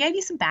 and I gave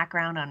you some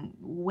background on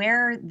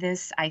where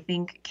this, I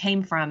think,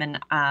 came from. And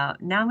now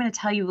I'm going to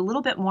tell you a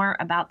little bit more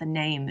about the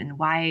name and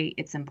why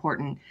it's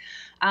important.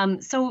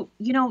 So,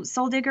 you know,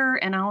 Soul Digger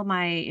and all of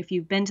if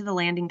you've been to the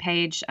landing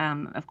page,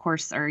 of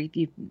course, or if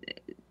you've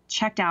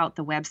checked out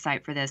the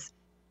website for this.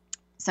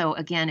 So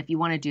again, if you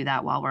want to do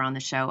that while we're on the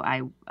show,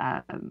 I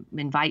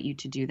invite you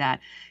to do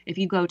that. If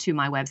you go to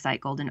my website,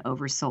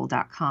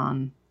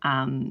 goldenoversoul.com,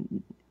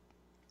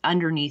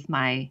 underneath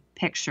my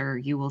picture,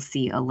 you will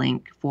see a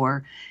link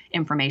for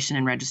information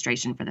and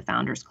registration for the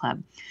Founders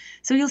Club.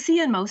 So you'll see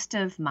in most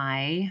of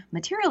my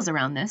materials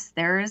around this,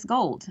 there is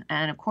gold.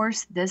 And of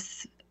course,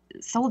 this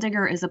Soul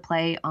Digger is a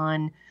play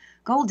on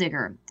Gold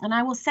Digger. And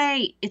I will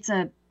say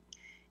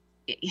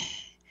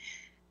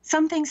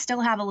some things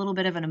still have a little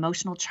bit of an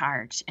emotional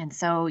charge. And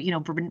so, you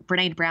know,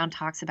 Brené Brown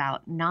talks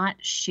about not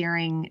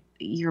sharing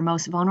your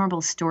most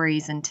vulnerable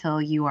stories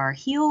until you are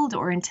healed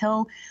or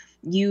until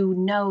you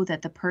know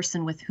that the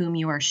person with whom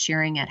you are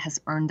sharing it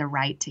has earned the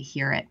right to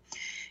hear it.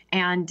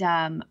 And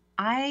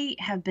I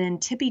have been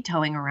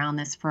tippy-toeing around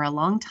this for a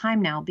long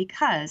time now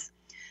because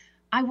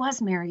I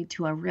was married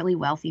to a really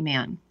wealthy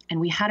man, and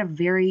we had a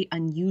very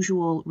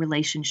unusual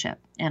relationship.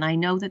 And I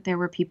know that there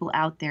were people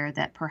out there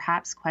that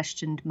perhaps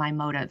questioned my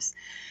motives.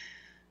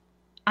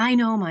 I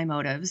know my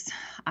motives,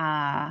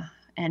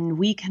 and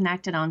we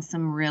connected on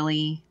some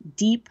really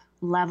deep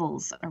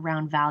levels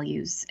around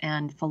values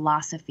and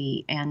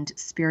philosophy and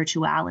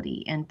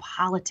spirituality and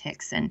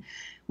politics. And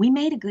we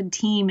made a good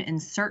team in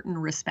certain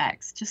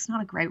respects, just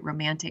not a great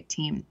romantic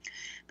team.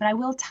 But I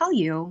will tell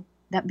you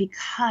that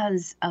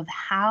because of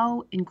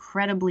how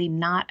incredibly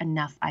not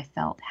enough I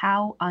felt,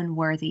 how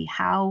unworthy,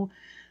 how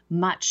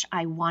much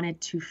I wanted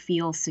to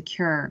feel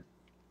secure,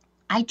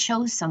 I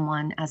chose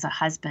someone as a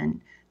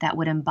husband that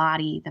would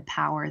embody the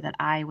power that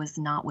I was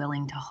not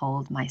willing to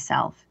hold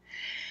myself.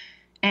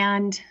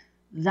 And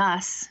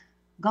thus,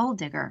 Gold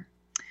Digger.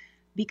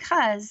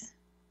 Because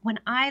when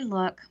I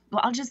look,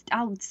 well,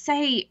 I'll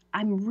say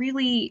I'm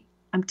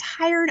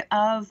tired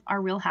of our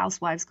Real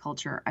Housewives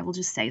culture. I will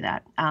just say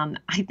that.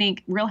 I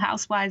think Real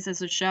Housewives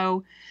as a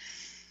show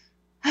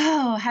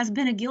has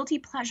been a guilty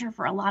pleasure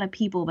for a lot of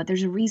people, but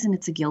there's a reason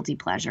it's a guilty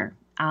pleasure.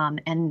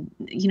 And,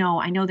 you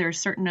know, I know there are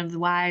certain of the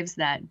wives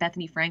that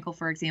Bethany Frankel,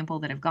 for example,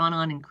 that have gone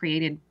on and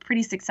created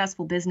pretty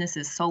successful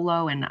businesses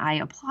solo, and I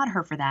applaud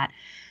her for that.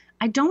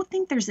 I don't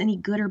think there's any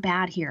good or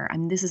bad here. I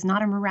mean, this is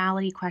not a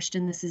morality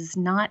question. This is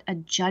not a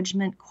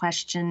judgment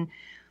question.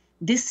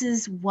 This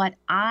is what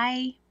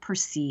I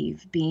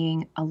perceive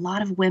being a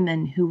lot of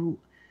women who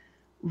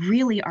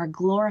really are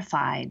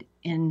glorified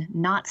in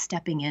not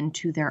stepping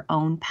into their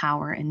own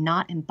power and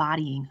not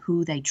embodying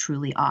who they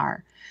truly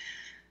are.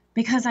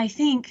 Because I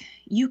think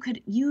you could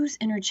use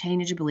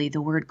interchangeably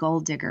the word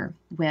gold digger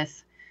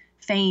with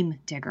fame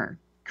digger,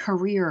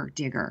 career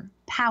digger,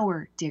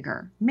 power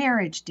digger,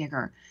 marriage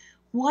digger.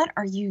 What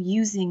are you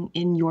using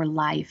in your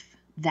life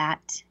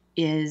that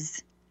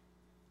is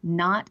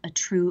not a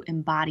true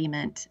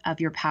embodiment of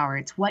your power?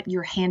 It's what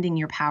you're handing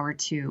your power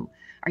to.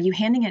 Are you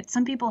handing it?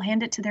 Some people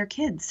hand it to their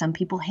kids. Some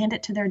people hand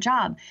it to their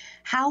job.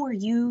 How are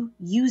you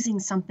using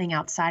something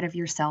outside of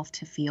yourself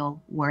to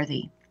feel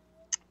worthy?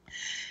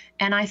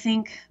 And I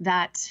think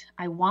that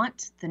I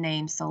want the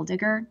name Soul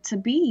Digger to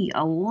be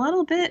a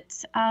little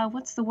bit,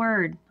 what's the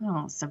word?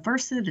 Oh,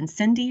 subversive,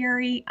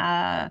 incendiary.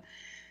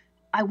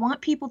 I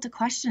want people to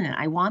question it.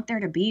 I want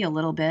there to be a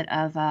little bit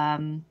of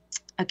a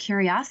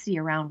curiosity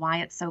around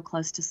why it's so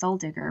close to Soul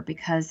Digger,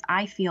 because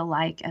I feel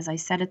like, as I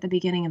said at the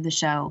beginning of the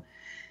show,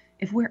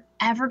 if we're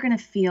ever going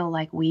to feel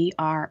like we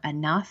are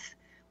enough,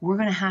 we're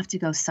going to have to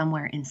go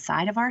somewhere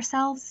inside of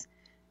ourselves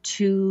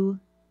to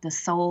the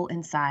soul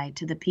inside,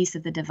 to the piece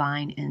of the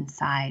divine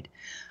inside.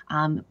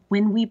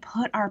 When we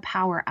put our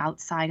power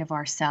outside of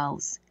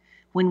ourselves,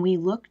 when we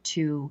look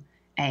to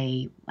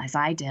as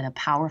I did, a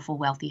powerful,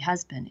 wealthy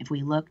husband, if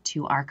we look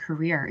to our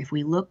career, if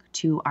we look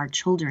to our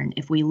children,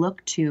 if we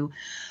look to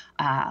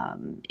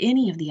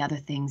any of the other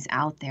things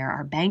out there,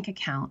 our bank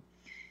account,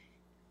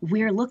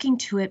 we're looking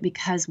to it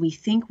because we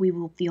think we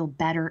will feel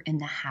better in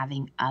the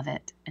having of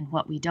it. And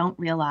what we don't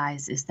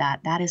realize is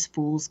that that is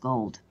fool's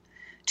gold.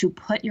 To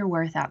put your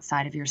worth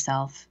outside of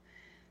yourself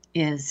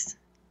is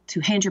to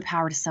hand your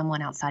power to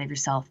someone outside of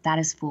yourself. That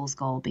is fool's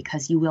gold,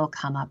 because you will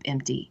come up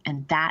empty.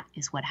 And that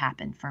is what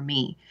happened for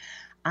me.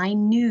 I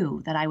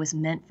knew that I was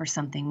meant for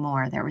something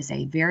more. There was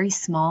a very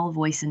small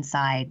voice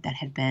inside that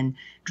had been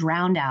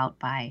drowned out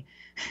by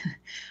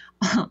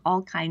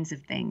all kinds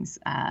of things.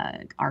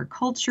 Our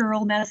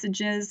cultural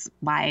messages,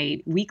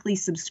 my weekly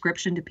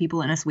subscription to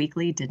People in Us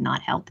Weekly did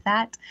not help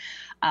that.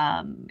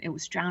 It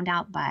was drowned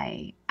out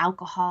by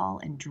alcohol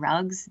and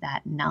drugs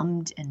that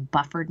numbed and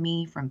buffered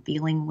me from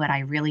feeling what I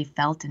really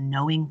felt and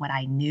knowing what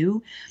I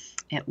knew.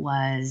 It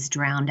was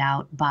drowned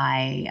out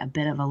by a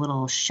bit of a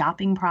little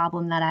shopping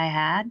problem that I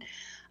had.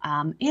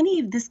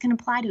 Any of this can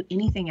apply to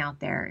anything out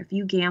there. If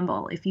you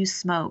gamble, if you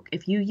smoke,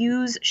 if you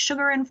use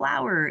sugar and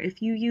flour,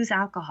 if you use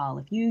alcohol,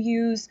 if you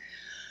use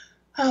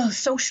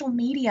social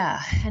media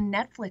and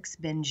Netflix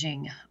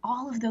binging,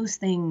 all of those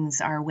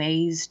things are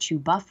ways to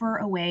buffer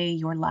away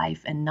your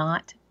life and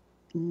not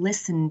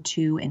listen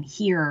to and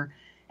hear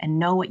and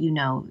know what you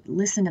know.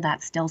 Listen to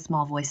that still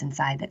small voice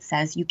inside that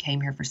says you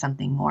came here for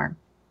something more.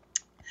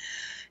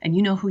 And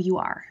you know who you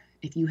are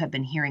if you have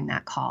been hearing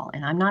that call.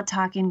 And I'm not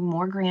talking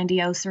more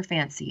grandiose or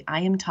fancy.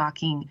 I am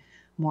talking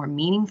more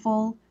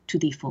meaningful to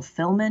the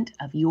fulfillment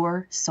of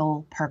your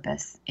soul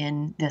purpose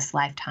in this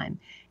lifetime.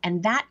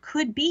 And that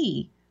could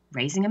be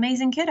raising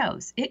amazing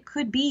kiddos. It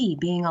could be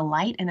being a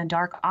light in a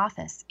dark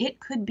office. It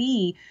could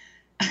be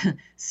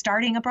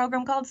starting a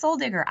program called Soul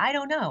Digger. I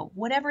don't know.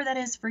 Whatever that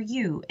is for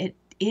you,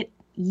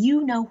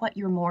 you know what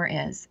your more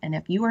is. And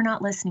if you are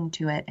not listening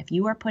to it, if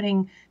you are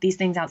putting these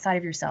things outside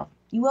of yourself,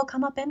 you will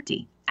come up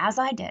empty, as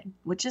I did,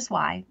 which is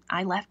why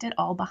I left it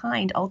all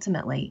behind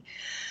ultimately.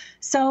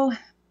 So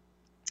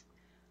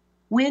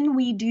when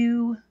we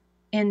do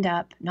end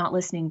up not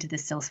listening to the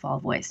still small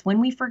voice, when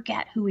we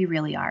forget who we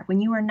really are, when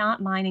you are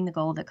not mining the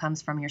gold that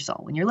comes from your soul,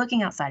 when you're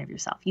looking outside of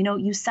yourself,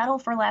 you settle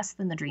for less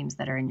than the dreams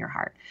that are in your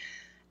heart.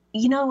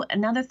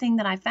 Another thing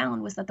that I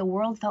found was that the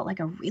world felt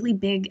like a really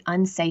big,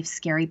 unsafe,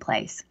 scary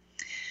place.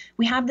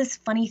 We have this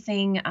funny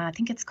thing, I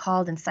think it's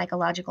called in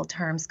psychological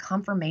terms,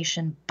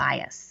 confirmation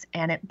bias.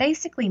 And it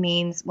basically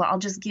means, well, I'll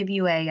just give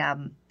you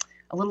a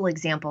little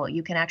example.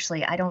 You can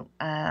actually,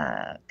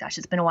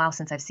 it's been a while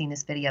since I've seen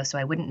this video, so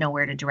I wouldn't know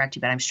where to direct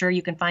you, but I'm sure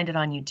you can find it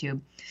on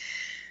YouTube.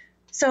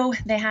 So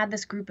they had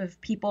this group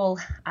of people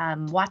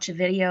watch a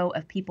video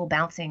of people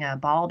bouncing a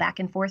ball back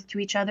and forth to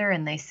each other,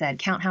 and they said,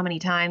 count how many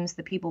times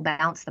the people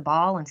bounce the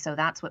ball, and so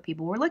that's what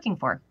people were looking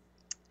for.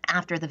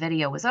 After the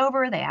video was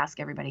over, they asked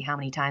everybody how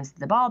many times did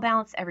the ball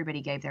bounce.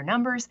 Everybody gave their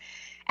numbers.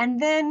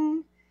 And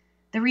then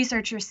the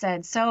researchers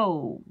said,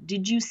 so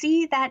did you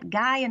see that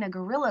guy in a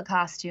gorilla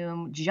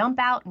costume jump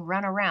out and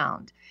run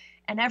around?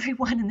 And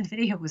everyone in the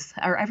video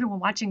everyone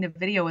watching the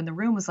video in the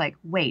room was like,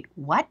 wait,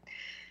 what?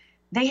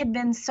 They had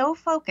been so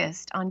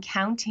focused on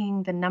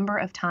counting the number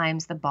of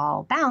times the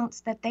ball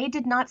bounced that they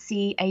did not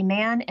see a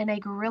man in a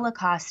gorilla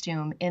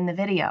costume in the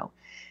video.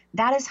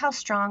 That is how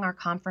strong our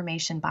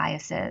confirmation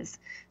bias is.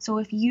 So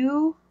if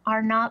you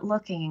are not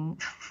looking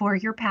for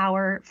your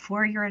power,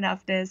 for your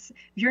enoughness, if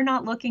you're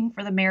not looking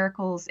for the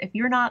miracles, if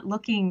you're not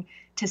looking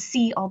to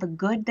see all the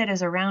good that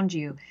is around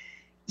you,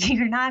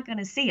 you're not going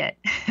to see it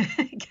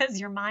because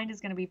your mind is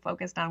going to be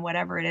focused on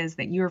whatever it is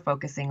that you're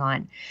focusing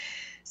on.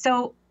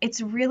 So it's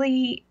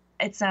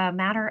a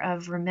matter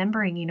of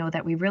remembering,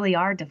 that we really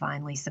are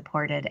divinely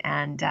supported,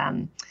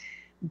 and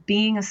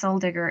being a soul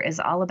digger is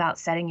all about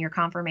setting your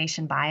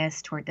confirmation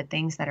bias toward the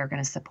things that are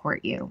going to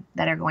support you,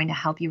 that are going to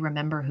help you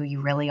remember who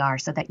you really are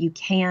so that you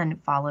can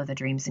follow the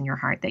dreams in your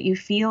heart, that you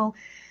feel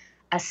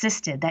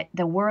assisted, that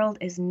the world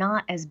is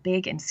not as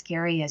big and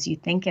scary as you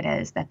think it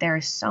is, that there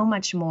is so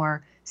much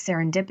more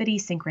serendipity,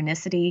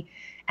 synchronicity,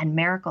 and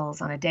miracles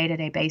on a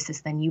day-to-day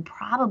basis than you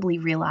probably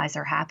realize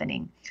are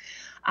happening.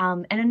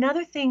 And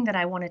another thing that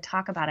I want to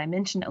talk about, I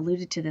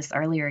alluded to this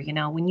earlier,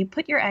 when you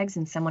put your eggs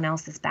in someone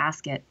else's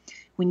basket,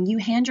 when you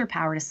hand your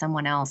power to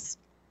someone else,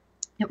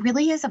 it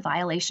really is a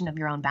violation of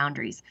your own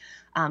boundaries.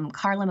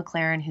 Carla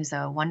McLaren, who's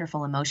a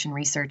wonderful emotion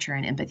researcher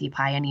and empathy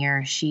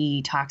pioneer,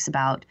 she talks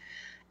about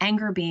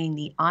anger being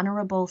the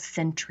honorable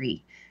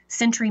sentry.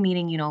 Sentry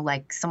meaning,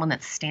 like someone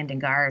that's standing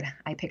guard.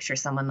 I picture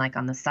someone like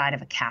on the side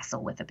of a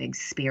castle with a big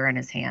spear in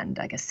his hand,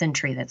 like a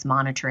sentry that's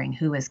monitoring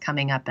who is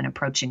coming up and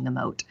approaching the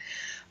moat.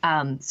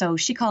 So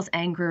she calls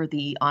anger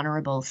the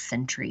honorable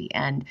sentry,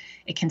 and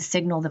it can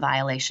signal the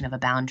violation of a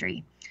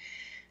boundary.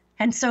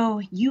 And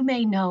so you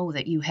may know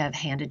that you have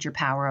handed your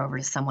power over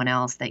to someone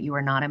else, that you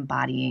are not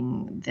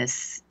embodying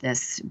this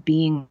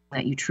being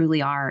that you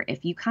truly are.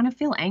 If you kind of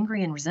feel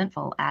angry and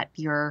resentful at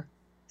your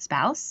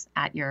spouse,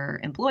 at your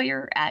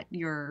employer, at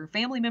your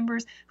family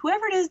members,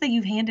 whoever it is that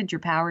you've handed your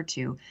power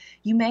to,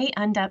 you may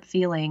end up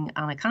feeling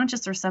on a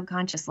conscious or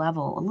subconscious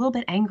level a little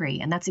bit angry.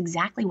 And that's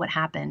exactly what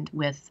happened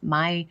with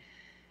my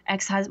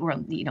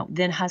ex-husband, or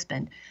then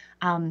husband.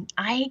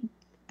 I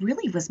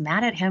really was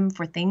mad at him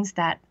for things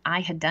that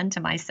I had done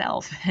to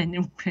myself.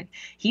 And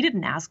he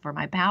didn't ask for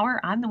my power.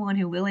 I'm the one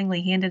who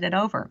willingly handed it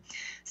over.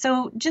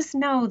 So just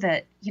know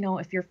that,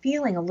 if you're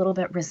feeling a little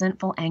bit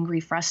resentful, angry,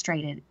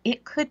 frustrated,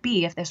 it could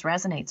be, if this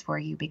resonates for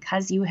you,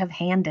 because you have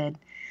handed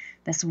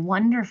this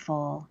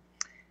wonderful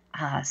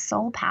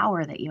soul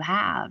power that you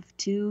have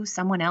to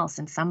someone else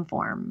in some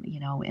form,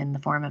 in the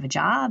form of a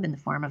job, in the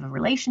form of a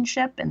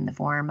relationship, in the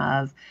form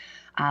of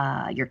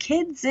your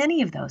kids,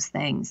 any of those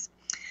things.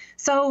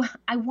 So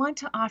I want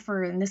to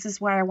offer, and this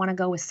is where I want to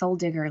go with Soul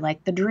Digger,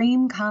 like the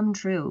dream come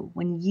true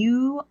when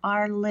you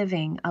are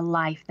living a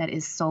life that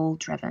is soul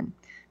driven,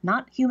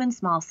 not human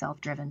small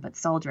self driven, but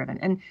soul driven.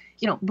 And,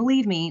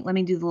 believe me, let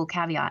me do the little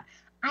caveat.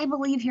 I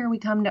believe here we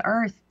come to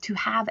Earth to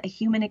have a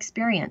human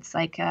experience,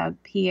 like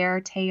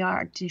Pierre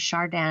Teilhard de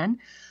Chardin.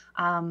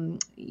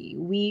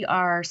 We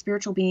are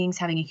spiritual beings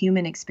having a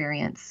human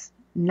experience,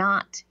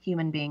 not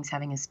human beings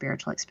having a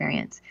spiritual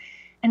experience.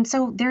 And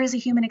so there is a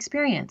human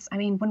experience. I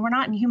mean, when we're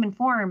not in human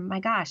form, my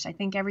gosh, I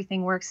think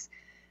everything works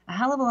a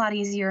hell of a lot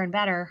easier and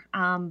better.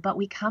 But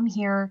we come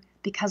here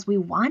because we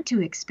want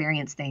to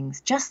experience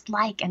things, just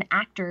like an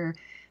actor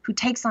who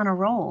takes on a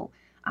role.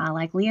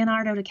 Like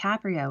Leonardo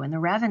DiCaprio in The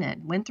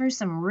Revenant, went through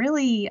some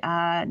really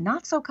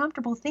not so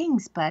comfortable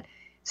things, but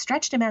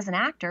stretched him as an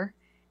actor.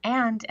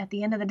 And at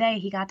the end of the day,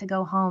 he got to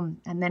go home,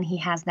 and then he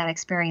has that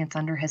experience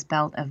under his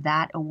belt of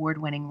that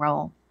award-winning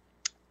role.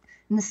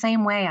 In the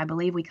same way, I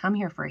believe we come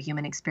here for a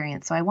human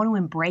experience. So I want to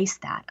embrace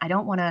that. I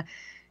don't want to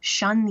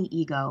shun the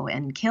ego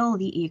and kill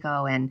the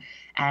ego and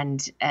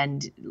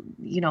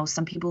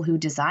some people who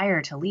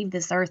desire to leave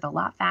this earth a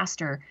lot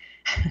faster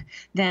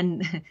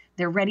than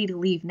they're ready to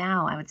leave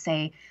now. I would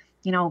say,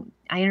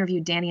 I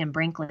interviewed Dannion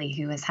Brinkley,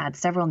 who has had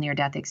several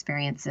near-death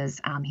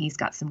experiences. He's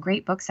got some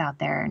great books out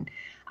there. And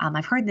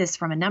I've heard this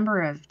from a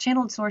number of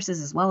channeled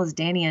sources, as well as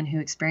Dannion, who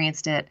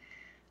experienced it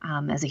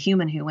as a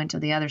human who went to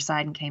the other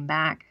side and came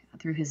back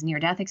through his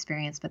near-death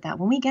experience. But that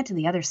when we get to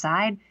the other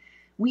side,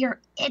 we are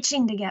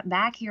itching to get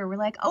back here. We're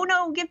like, oh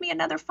no, give me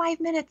another 5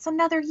 minutes,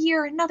 another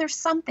year, another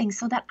something,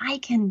 so that I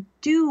can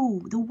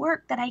do the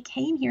work that I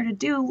came here to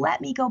do. Let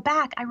me go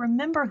back. I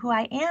remember who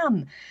I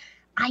am.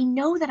 I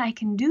know that I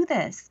can do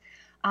this.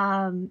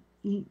 And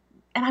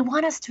I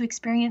want us to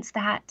experience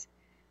that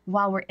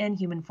while we're in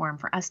human form,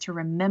 for us to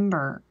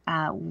remember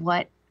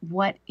what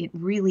it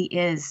really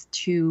is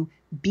to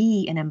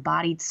be an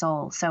embodied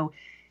soul. So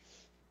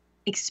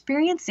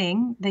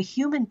experiencing the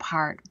human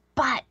part,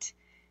 but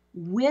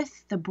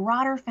with the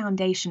broader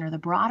foundation or the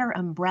broader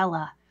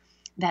umbrella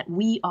that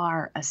we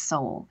are a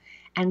soul.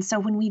 And so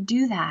when we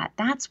do that,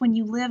 that's when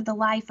you live the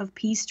life of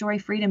peace, joy,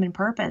 freedom, and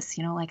purpose.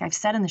 Like I've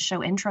said in the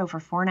show intro, for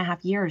 4.5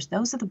 years,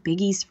 those are the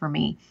biggies for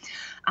me.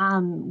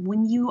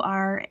 When you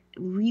are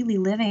really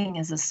living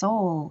as a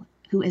soul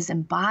who is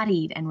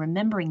embodied and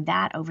remembering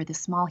that over the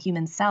small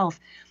human self,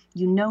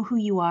 you know who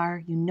you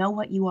are, you know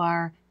what you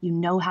are, you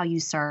know how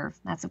you serve.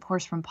 That's, of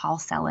course, from Paul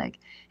Selig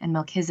and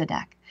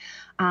Melchizedek.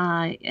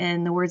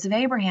 In the words of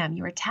Abraham,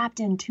 you are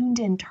tapped in, tuned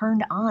in,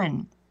 turned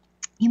on.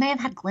 You may have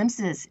had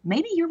glimpses.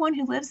 Maybe you're one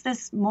who lives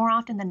this more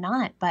often than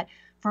not. But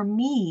for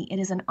me, it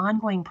is an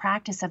ongoing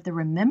practice of the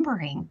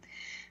remembering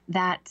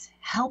that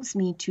helps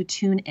me to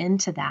tune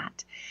into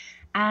that.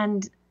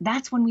 And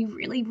that's when we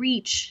really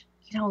reach,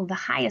 the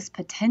highest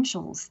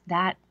potentials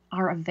that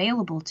are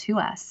available to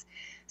us.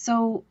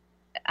 So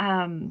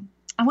I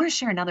want to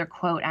share another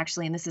quote,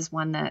 actually, and this is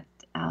one that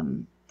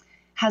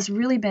has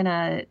really been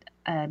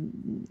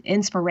an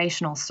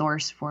inspirational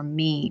source for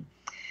me.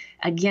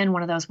 Again,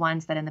 one of those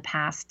ones that in the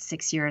past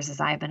 6 years, as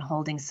I've been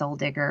holding Soul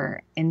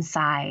Digger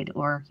inside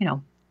or,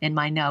 in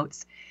my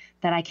notes,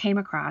 that I came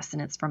across,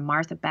 and it's from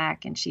Martha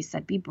Beck, and she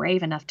said, "Be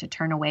brave enough to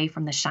turn away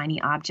from the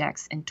shiny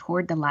objects and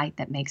toward the light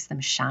that makes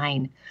them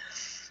shine."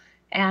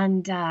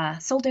 And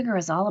Soul Digger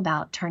is all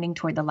about turning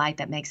toward the light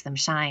that makes them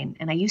shine.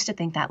 And I used to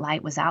think that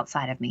light was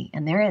outside of me,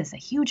 and there is a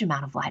huge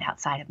amount of light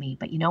outside of me.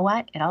 But you know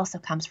what? It also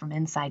comes from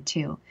inside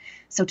too.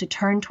 So to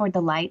turn toward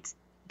the light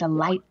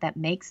that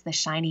makes the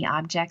shiny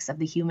objects of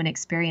the human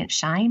experience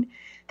shine,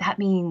 that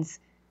means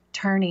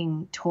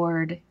turning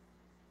toward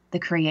the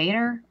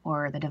Creator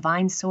or the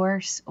divine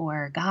source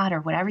or God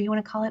or whatever you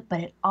want to call it.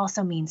 But it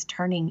also means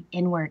turning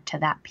inward to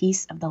that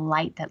piece of the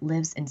light that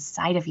lives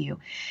inside of you.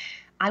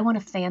 I want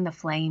to fan the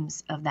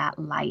flames of that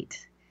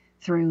light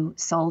through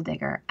Soul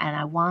Digger, and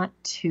I want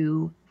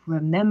to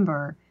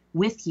remember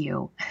with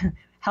you,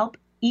 help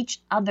each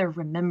other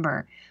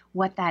remember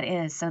what that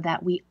is, so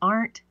that we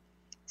aren't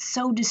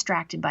so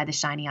distracted by the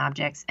shiny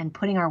objects and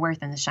putting our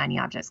worth in the shiny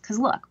objects. Because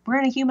look, we're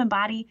in a human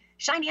body.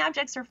 Shiny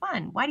objects are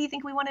fun. Why do you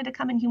think we wanted to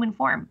come in human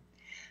form?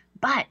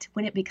 But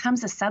when it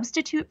becomes a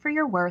substitute for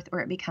your worth,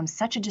 or it becomes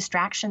such a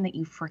distraction that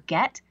you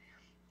forget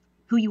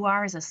who you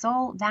are as a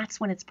soul, that's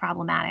when it's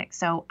problematic.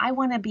 So I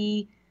want to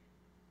be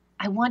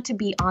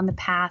on the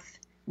path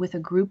with a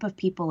group of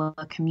people,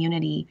 a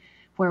community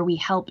where we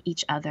help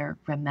each other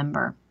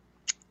remember.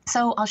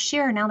 So I'll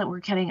share now that we're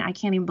getting, I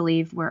can't even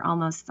believe we're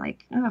almost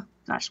like, oh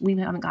gosh, we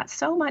haven't got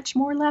so much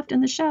more left in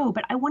the show,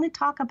 but I want to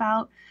talk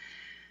about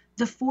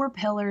the 4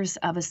 pillars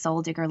of a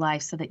soul digger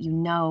life so that you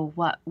know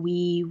what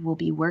we will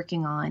be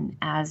working on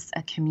as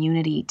a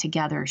community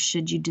together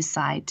should you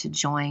decide to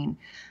join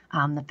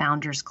the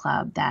Founders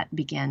Club that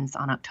begins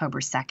on October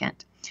 2nd.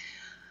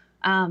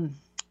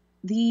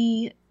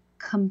 The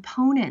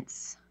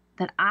components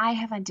that I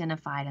have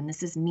identified, and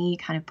this is me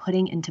kind of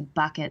putting into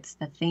buckets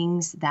the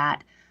things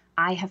that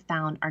I have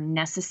found are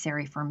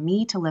necessary for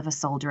me to live a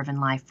soul-driven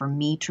life, for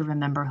me to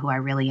remember who I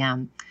really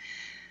am.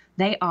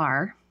 They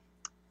are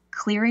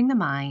clearing the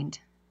mind,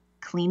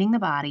 cleaning the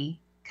body,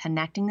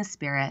 connecting the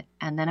spirit,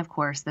 and then, of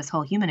course, this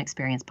whole human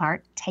experience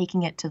part,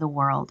 taking it to the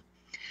world.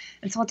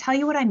 And so I'll tell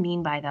you what I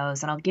mean by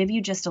those, and I'll give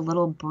you just a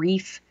little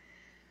brief,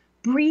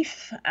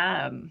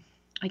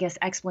 I guess,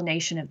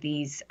 explanation of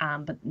these,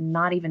 but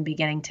not even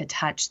beginning to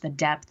touch the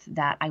depth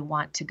that I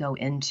want to go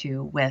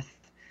into with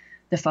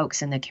the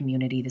folks in the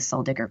community, the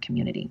Soul Digger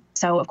community.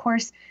 So, of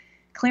course,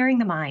 clearing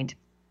the mind.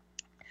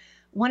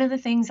 One of the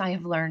things I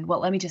have learned, well,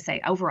 let me just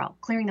say, overall,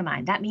 clearing the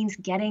mind, that means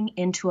getting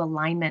into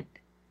alignment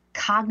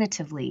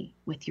cognitively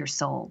with your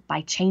soul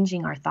by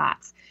changing our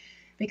thoughts.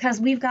 Because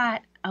we've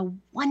got a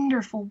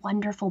wonderful,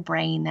 wonderful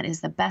brain that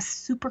is the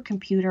best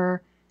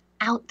supercomputer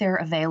out there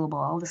available.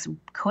 All this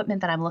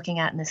equipment that I'm looking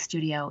at in the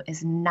studio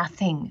is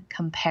nothing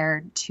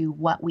compared to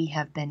what we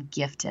have been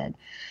gifted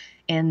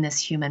in this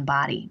human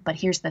body. But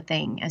here's the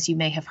thing, as you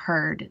may have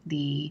heard,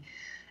 the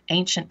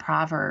ancient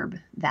proverb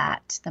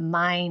that the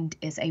mind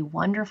is a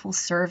wonderful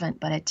servant,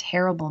 but a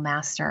terrible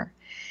master.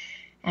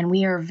 And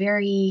we are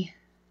very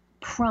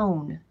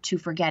prone to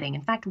forgetting.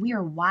 In fact, we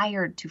are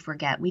wired to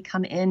forget. We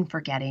come in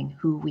forgetting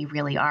who we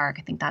really are.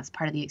 I think that's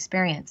part of the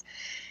experience.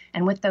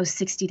 And with those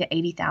 60 to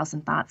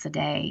 80,000 thoughts a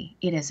day,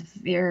 it is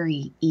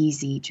very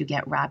easy to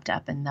get wrapped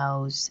up in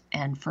those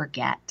and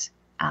forget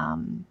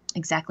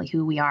exactly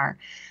who we are.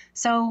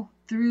 So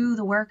through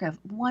the work of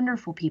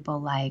wonderful people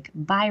like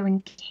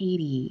Byron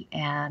Katie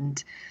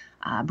and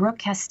Brooke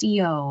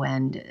Castillo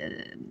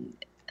and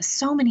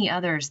so many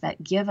others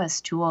that give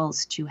us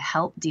tools to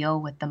help deal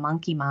with the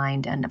monkey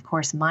mind, and of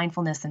course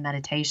mindfulness and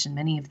meditation,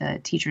 many of the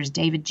teachers,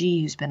 David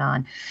G, who's been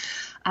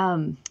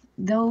on,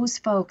 those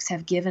folks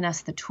have given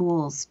us the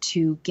tools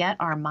to get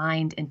our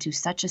mind into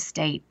such a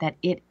state that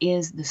it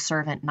is the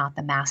servant, not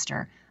the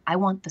master. I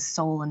want the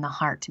soul and the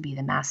heart to be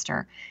the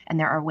master, and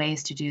there are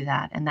ways to do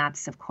that, and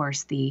that's of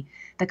course the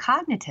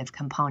cognitive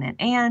component,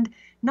 and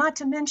not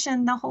to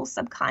mention the whole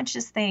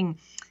subconscious thing.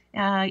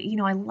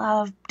 I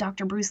love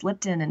Dr. Bruce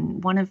Lipton,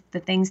 and one of the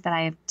things that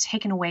I have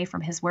taken away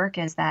from his work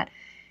is that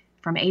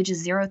from ages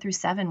 0 through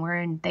 7, we're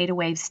in theta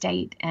wave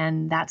state,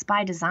 and that's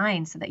by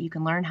design so that you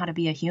can learn how to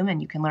be a human.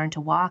 You can learn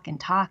to walk and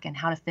talk and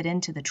how to fit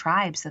into the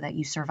tribe so that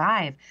you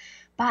survive.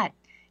 But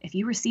if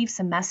you receive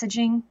some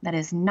messaging that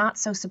is not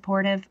so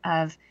supportive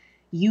of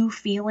you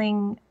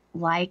feeling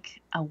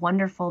like a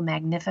wonderful,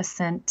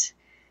 magnificent,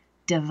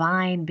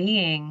 divine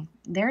being,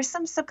 there's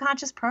some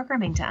subconscious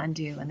programming to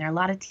undo. And there are a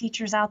lot of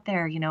teachers out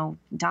there,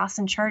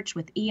 Dawson Church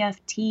with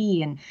EFT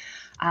and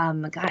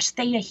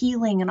theta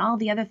healing and all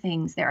the other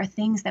things. There are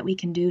things that we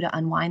can do to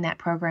unwind that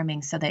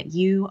programming so that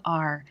you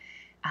are,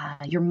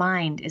 your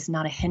mind is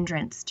not a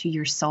hindrance to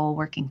your soul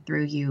working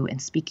through you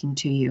and speaking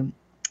to you.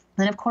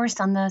 Then, of course,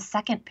 on the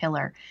second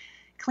pillar,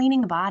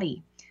 cleaning the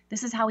body.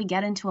 This is how we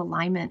get into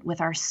alignment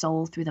with our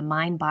soul through the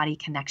mind-body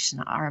connection,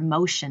 our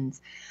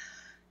emotions.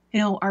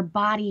 Our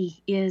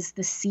body is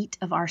the seat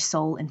of our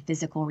soul in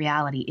physical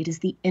reality. It is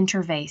the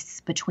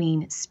interface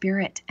between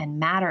spirit and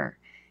matter.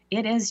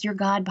 It is your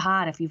God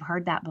pod, if you've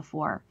heard that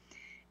before.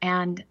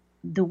 And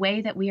the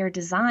way that we are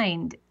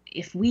designed,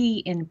 if we,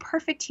 in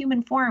perfect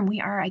human form,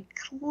 we are a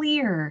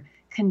clear,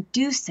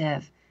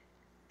 conducive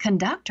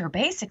conductor,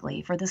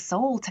 basically, for the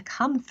soul to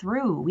come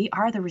through. We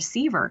are the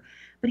receiver.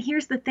 But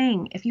here's the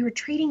thing, if you were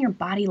treating your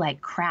body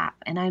like crap,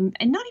 and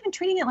not even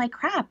treating it like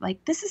crap,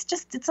 like this is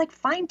just, it's like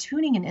fine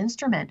tuning an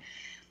instrument.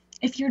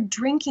 If you're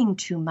drinking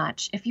too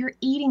much, if you're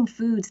eating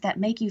foods that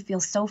make you feel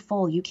so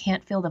full you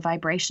can't feel the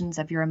vibrations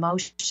of your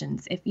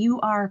emotions, if you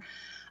are,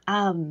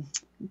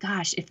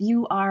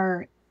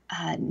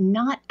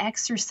 not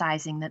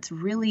exercising, that's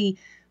really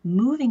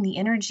moving the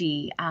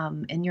energy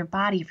in your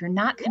body, if you're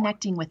not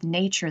connecting with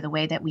nature the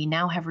way that we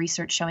now have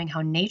research showing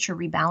how nature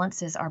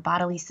rebalances our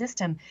bodily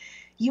system,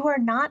 you are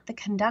not the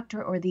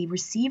conductor or the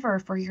receiver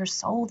for your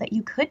soul that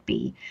you could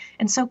be.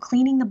 And so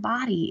cleaning the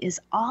body is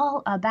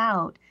all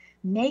about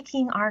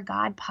making our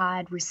God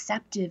pod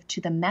receptive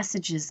to the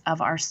messages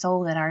of our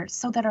soul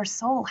so that our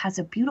soul has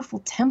a beautiful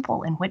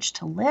temple in which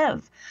to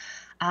live.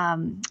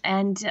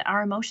 And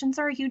our emotions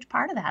are a huge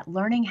part of that,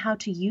 learning how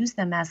to use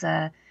them as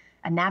a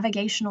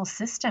navigational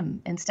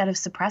system instead of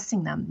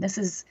suppressing them.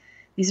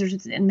 These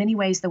are in many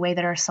ways the way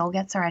that our soul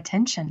gets our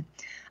attention.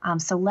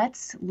 So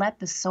let's let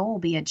the soul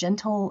be a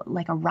gentle,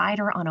 like a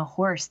rider on a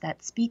horse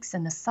that speaks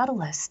in the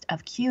subtlest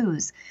of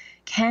cues.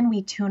 Can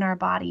we tune our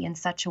body in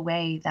such a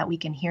way that we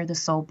can hear the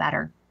soul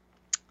better?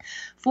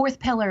 Fourth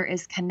pillar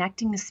is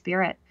connecting the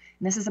spirit.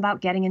 And this is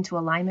about getting into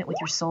alignment with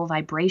your soul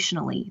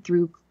vibrationally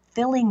through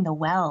filling the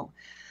well.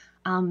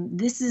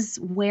 This is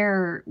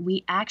where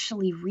we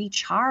actually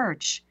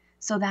recharge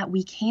so that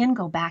we can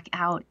go back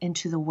out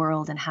into the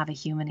world and have a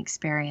human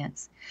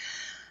experience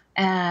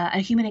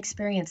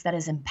that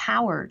is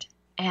empowered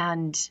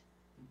and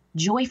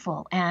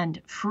joyful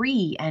and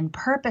free and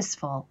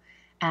purposeful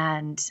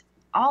and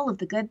all of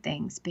the good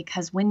things.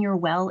 Because when your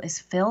well is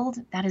filled,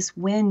 that is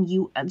when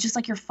you, just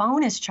like your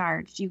phone is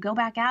charged, you go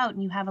back out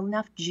and you have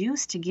enough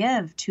juice to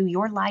give to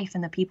your life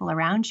and the people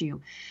around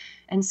you.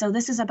 And so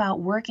this is about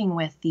working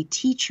with the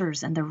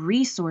teachers and the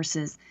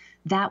resources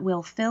that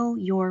will fill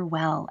your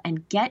well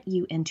and get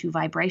you into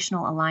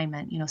vibrational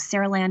alignment. You know,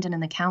 Sarah Landon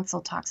and the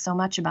council talk so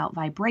much about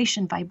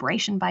vibration,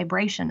 vibration,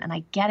 vibration, and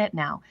I get it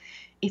now.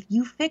 If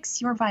you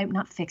fix your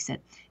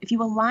if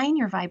you align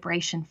your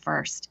vibration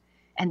first,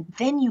 and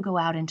then you go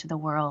out into the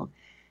world,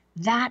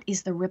 that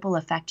is the ripple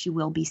effect you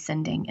will be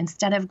sending.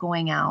 Instead of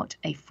going out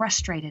a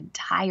frustrated,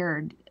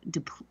 tired,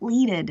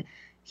 depleted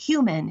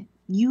human,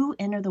 you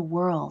enter the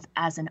world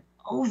as an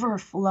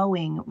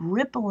overflowing,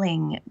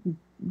 rippling,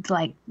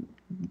 like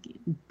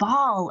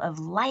ball of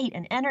light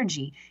and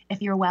energy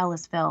if your well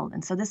is filled.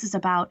 And so this is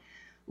about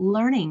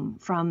learning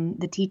from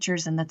the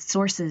teachers and the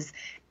sources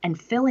and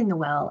filling the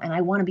well. And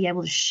I want to be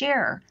able to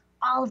share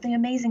all of the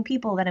amazing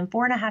people that in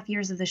 4.5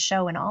 years of the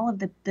show and all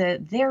of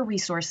their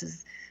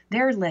resources,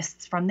 their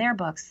lists from their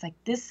books, like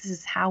this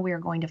is how we are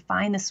going to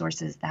find the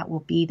sources that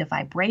will be the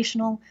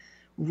vibrational,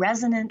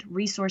 resonant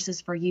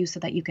resources for you so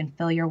that you can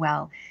fill your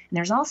well. And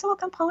there's also a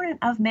component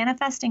of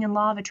manifesting and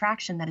law of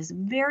attraction that is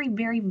very,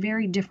 very,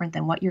 very different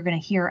than what you're going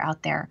to hear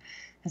out there.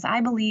 Because I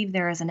believe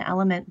there is an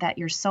element that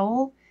your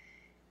soul,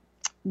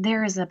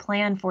 there is a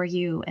plan for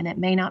you, and it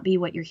may not be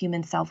what your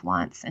human self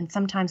wants. And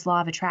sometimes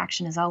law of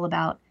attraction is all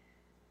about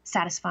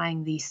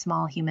satisfying the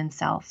small human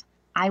self.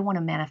 I want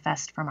to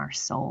manifest from our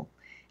soul.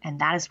 And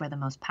that is where the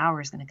most power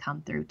is going to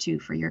come through too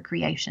for your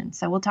creation.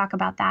 So we'll talk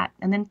about that.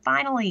 And then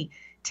finally,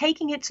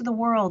 taking it to the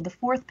world, the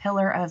fourth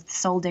pillar of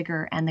Soul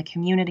Digger and the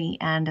community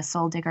and a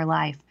Soul Digger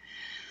life.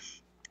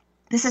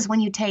 This is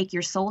when you take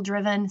your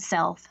soul-driven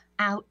self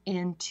out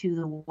into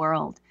the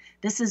world.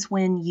 This is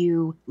when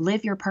you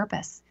live your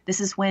purpose. This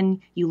is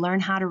when you learn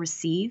how to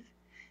receive.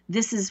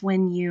 This is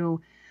when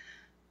you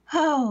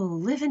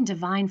live in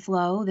divine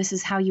flow. This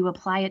is how you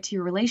apply it to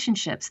your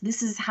relationships.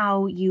 This is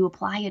how you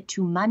apply it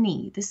to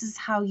money. This is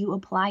how you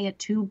apply it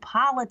to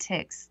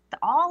politics.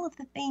 All of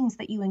the things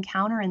that you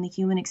encounter in the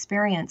human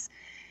experience,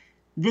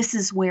 this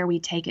is where we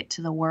take it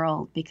to the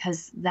world,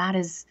 because that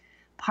is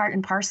part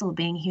and parcel of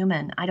being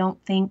human. I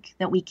don't think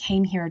that we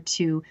came here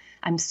to,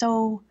 I'm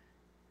so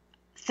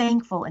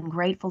thankful and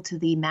grateful to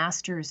the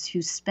masters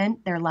who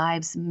spent their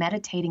lives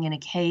meditating in a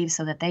cave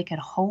so that they could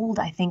hold,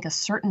 I think, a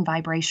certain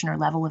vibration or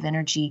level of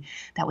energy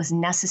that was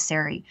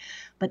necessary.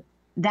 But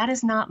that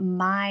is not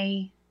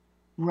my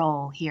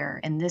role here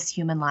in this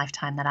human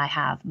lifetime that I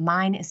have.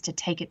 Mine is to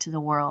take it to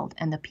the world,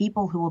 and the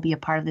people who will be a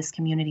part of this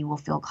community will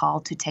feel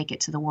called to take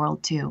it to the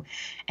world too.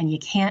 And you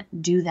can't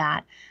do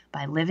that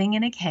by living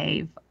in a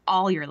cave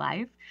all your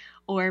life,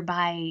 or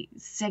by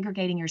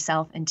segregating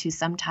yourself into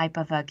some type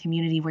of a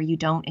community where you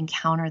don't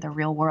encounter the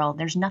real world.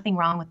 There's nothing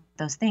wrong with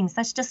those things.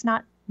 That's just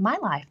not my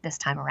life this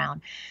time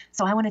around.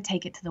 So I want to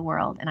take it to the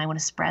world, and I want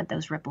to spread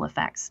those ripple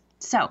effects.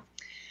 So,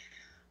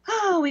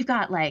 we've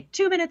got like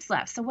 2 minutes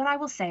left. So what I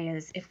will say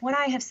is, if what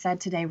I have said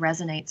today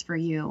resonates for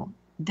you,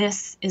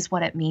 this is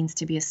what it means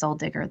to be a soul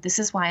digger. This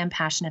is why I'm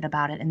passionate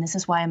about it, and this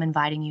is why I'm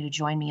inviting you to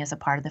join me as a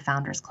part of the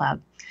Founders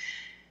Club.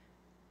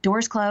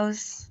 Doors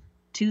close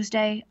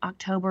Tuesday,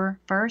 October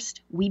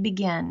 1st. We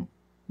begin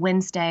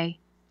Wednesday,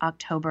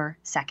 October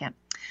 2nd.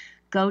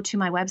 Go to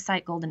my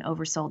website,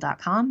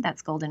 goldenoversoul.com.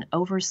 That's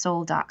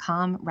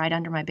goldenoversoul.com. Right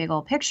under my big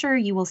old picture,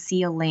 you will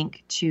see a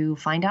link to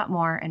find out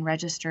more and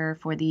register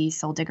for the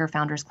Soul Digger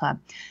Founders Club.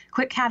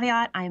 Quick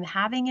caveat, I am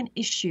having an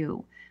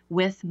issue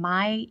with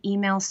my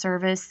email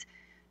service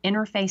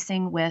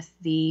interfacing with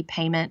the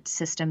payment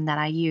system that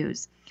I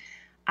use.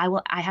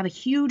 I have a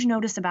huge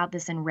notice about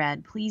this in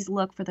red. Please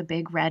look for the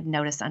big red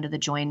notice under the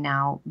Join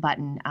Now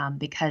button,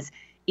 because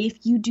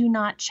if you do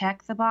not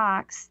check the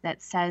box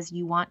that says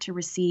you want to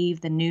receive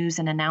the news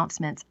and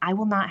announcements, I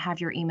will not have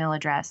your email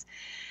address.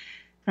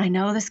 And I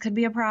know this could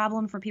be a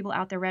problem for people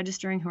out there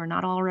registering who are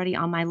not already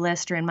on my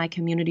list or in my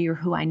community or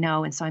who I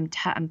know. And so I'm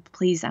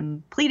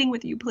pleading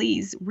with you,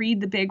 please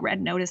read the big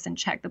red notice and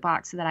check the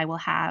box so that I will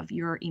have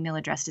your email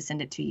address to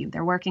send it to you.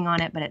 They're working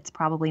on it, but it's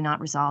probably not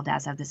resolved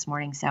as of this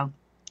morning. So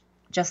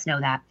just know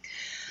that.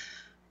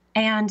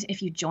 And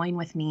if you join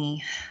with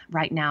me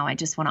right now, I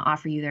just want to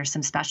offer you, there's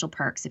some special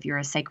perks. If you're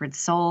a Sacred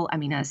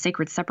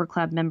Supper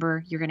Club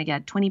member, you're going to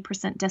get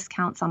 20%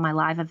 discounts on my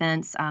live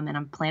events. And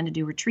I'm planning to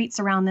do retreats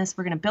around this.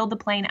 We're going to build the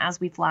plane as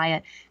we fly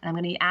it. And I'm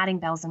going to be adding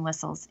bells and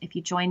whistles. If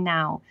you join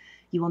now,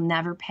 you will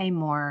never pay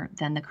more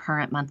than the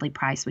current monthly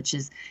price,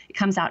 it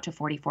comes out to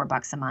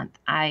 $44 a month.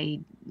 I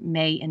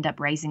may end up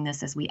raising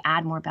this as we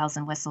add more bells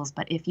and whistles.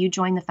 But if you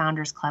join the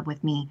Founders Club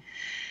with me,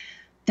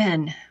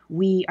 then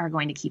we are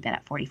going to keep it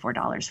at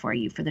 $44 for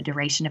you for the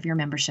duration of your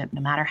membership,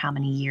 no matter how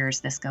many years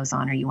this goes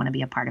on or you want to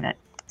be a part of it.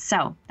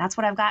 So that's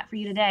what I've got for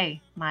you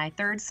today, my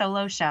third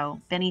solo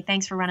show. Benny,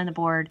 thanks for running the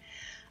board.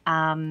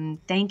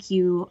 Thank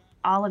you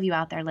all of you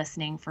out there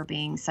listening for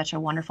being such a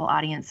wonderful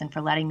audience and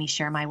for letting me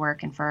share my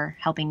work and for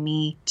helping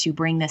me to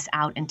bring this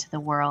out into the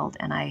world.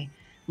 And I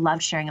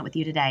loved sharing it with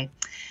you today.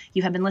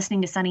 You have been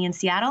listening to Sunny in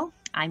Seattle.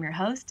 I'm your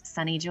host,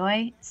 Sunny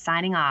Joy,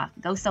 signing off.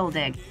 Go Soul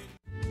Dig.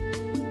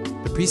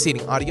 The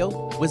preceding audio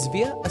was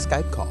via a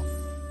Skype call.